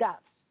Gina's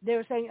deaths. They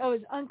were saying,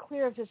 it's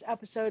unclear if this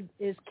episode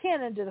is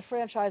canon to the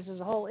franchise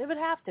as a whole. It would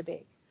have to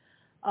be.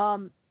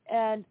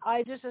 And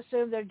I just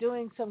assume they're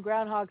doing some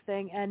Groundhog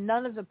thing and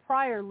none of the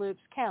prior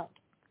loops count.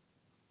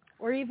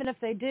 Or even if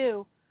they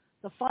do,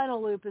 the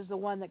final loop is the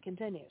one that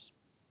continues.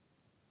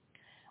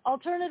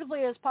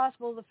 Alternatively, as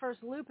possible, the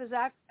first loop is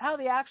how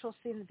the actual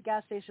scene at the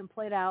gas station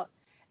played out,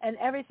 and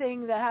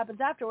everything that happens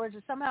afterwards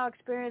is somehow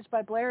experienced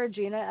by Blair and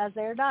Gina as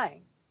they are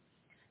dying.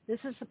 This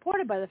is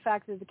supported by the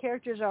fact that the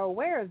characters are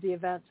aware of the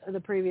events of the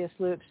previous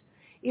loops,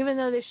 even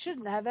though they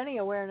shouldn't have any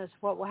awareness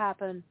of what will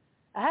happen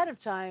ahead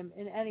of time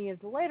in any of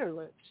the later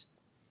loops.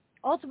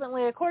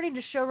 Ultimately, according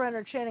to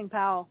showrunner Channing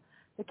Powell,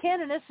 the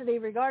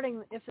canonicity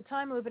regarding if the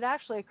time loop had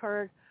actually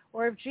occurred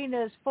or if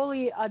Gina's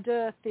folie à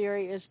deux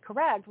theory is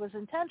correct was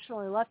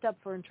intentionally left up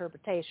for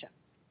interpretation.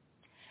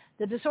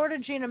 The disorder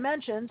Gina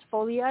mentions,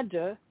 folie à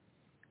deux,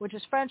 which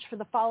is French for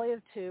the folly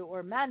of two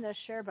or madness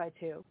shared by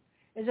two,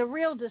 is a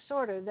real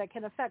disorder that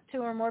can affect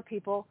two or more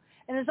people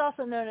and is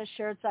also known as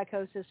shared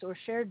psychosis or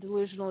shared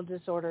delusional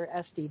disorder,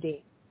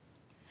 SDD.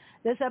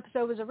 This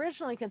episode was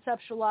originally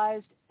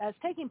conceptualized as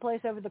taking place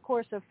over the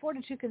course of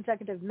 42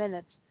 consecutive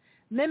minutes,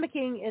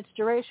 mimicking its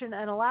duration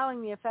and allowing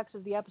the effects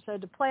of the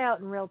episode to play out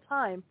in real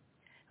time.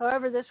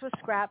 However, this was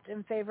scrapped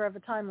in favor of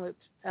a time loop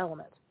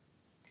element.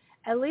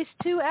 At least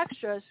two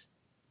extras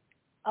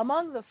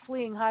among the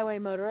fleeing highway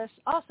motorists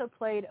also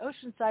played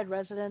Oceanside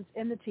residents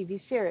in the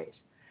TV series.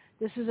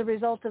 This is a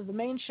result of the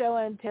main show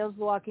and Tales of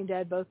the Walking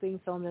Dead both being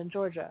filmed in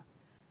Georgia,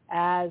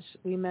 as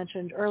we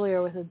mentioned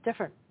earlier with a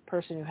different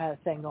person who had a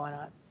thing going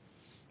on.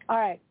 All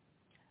right.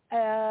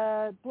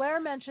 Blair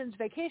mentions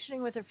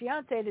vacationing with her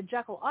fiancé to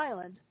Jekyll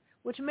Island,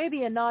 which may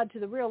be a nod to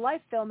the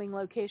real-life filming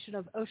location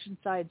of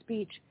Oceanside's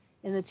beach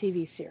in the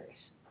TV series.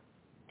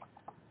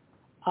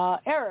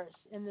 Errors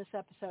in this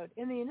episode.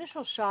 In the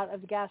initial shot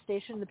of the gas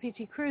station, the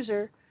PT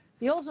Cruiser,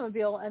 the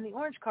Oldsmobile, and the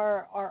orange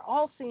car are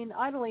all seen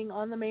idling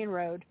on the main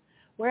road,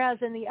 whereas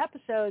in the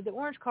episode, the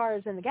orange car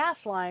is in the gas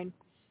line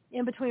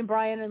in between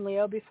Brian and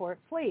Leo before it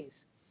flees.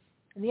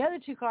 And the other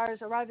two cars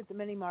arrive at the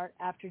mini-mart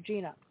after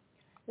Gina.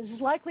 This is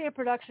likely a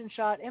production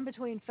shot in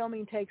between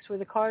filming takes where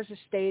the cars are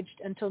staged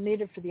until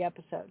needed for the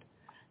episode.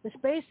 The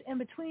space in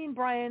between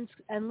Brian's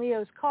and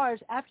Leo's cars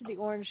after the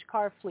orange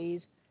car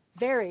flees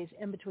varies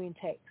in between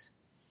takes.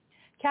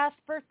 Cast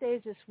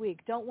birthdays this week.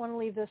 Don't want to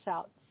leave this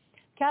out.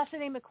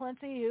 Cassidy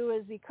McClincy, who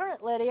is the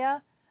current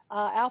Lydia,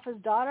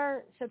 Alpha's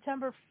daughter,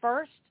 September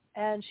 1st,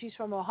 and she's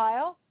from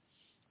Ohio.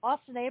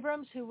 Austin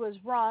Abrams, who was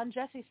Ron,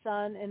 Jesse's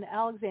son, in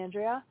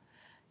Alexandria,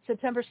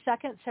 September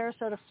 2nd,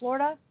 Sarasota,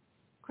 Florida.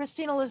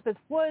 Christine Elizabeth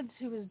Woods,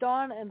 who was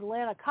Dawn and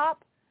Atlanta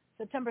Cop,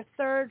 September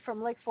 3rd,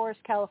 from Lake Forest,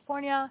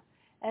 California.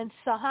 And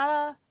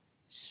Sahana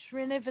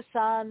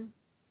Srinivasan,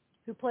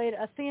 who played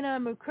Athena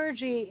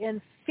Mukherjee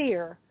in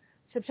Fear,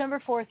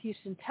 September 4th,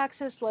 Houston,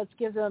 Texas. Let's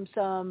give them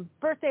some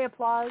birthday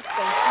applause. Thank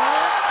you.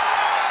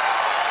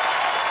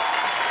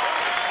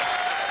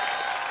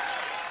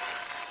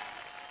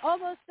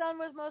 Almost done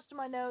with most of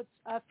my notes.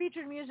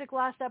 Featured music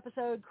last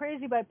episode,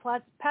 Crazy by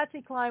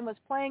Patsy Cline, was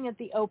playing at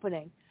the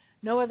opening.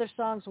 No other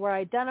songs were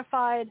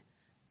identified.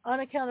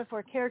 Unaccounted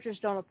for characters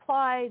don't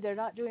apply. They're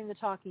not doing the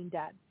Talking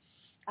Dead.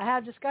 I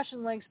have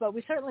discussion links, but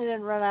we certainly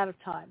didn't run out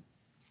of time.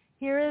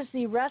 Here is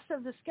the rest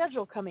of the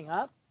schedule coming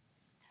up.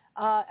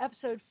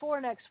 Episode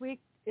 4 next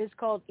week is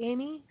called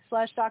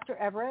Amy/Dr.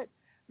 Everett,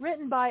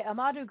 written by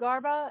Amadou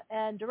Garba,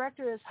 and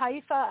director is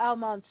Haifa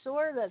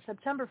Al-Mansour. That's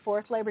September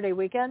 4th, Labor Day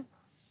weekend.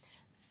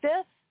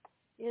 5th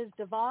is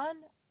Devon.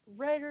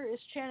 Writer is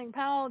Channing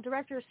Powell.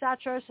 Director is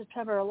Satchar,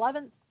 September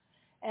 11th.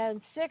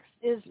 And 6th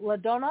is La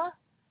Donna,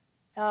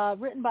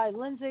 written by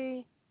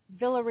Lindsay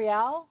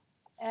Villarreal.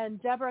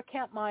 And Deborah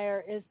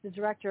Kampmeyer is the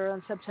director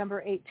on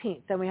September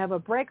 18th. Then we have a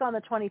break on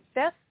the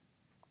 25th.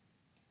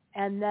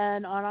 And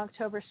then on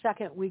October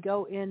 2nd, we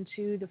go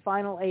into the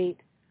final 8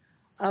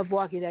 of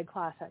Walking Dead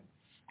Classic.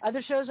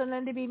 Other shows on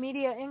NDB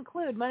Media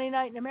include Monday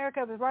Night in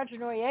America with Roger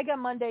Noriega,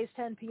 Mondays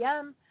 10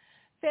 p.m.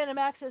 Phantom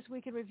Access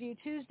Week in Review,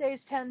 Tuesdays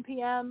 10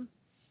 p.m.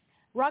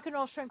 Rock and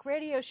Roll Shrink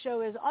Radio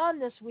Show is on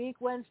this week,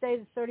 Wednesday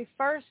the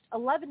 31st,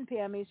 11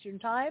 p.m. Eastern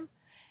Time.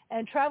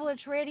 And Travel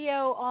Itch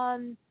Radio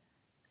on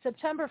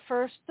September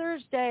 1st,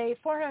 Thursday,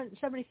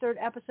 473rd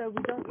episode.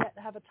 We don't yet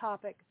have a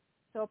topic,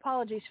 so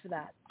apologies for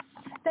that.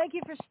 Thank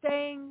you for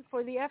staying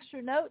for the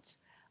extra notes.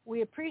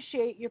 We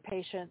appreciate your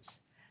patience.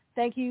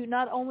 Thank you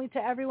not only to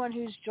everyone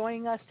who's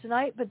joining us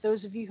tonight, but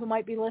those of you who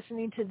might be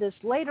listening to this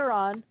later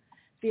on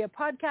via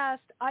podcast,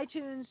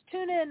 iTunes,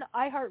 TuneIn,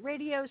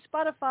 iHeartRadio,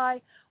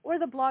 Spotify, or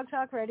the Blog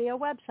Talk Radio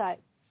website.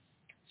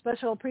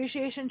 Special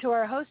appreciation to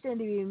our host,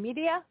 NDB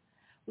Media.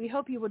 We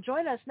hope you will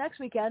join us next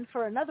weekend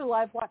for another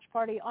live watch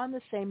party on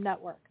the same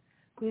network.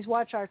 Please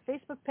watch our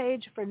Facebook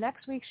page for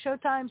next week's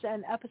showtimes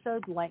and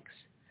episode links.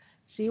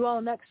 See you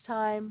all next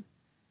time.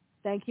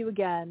 Thank you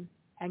again,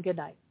 and good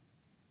night.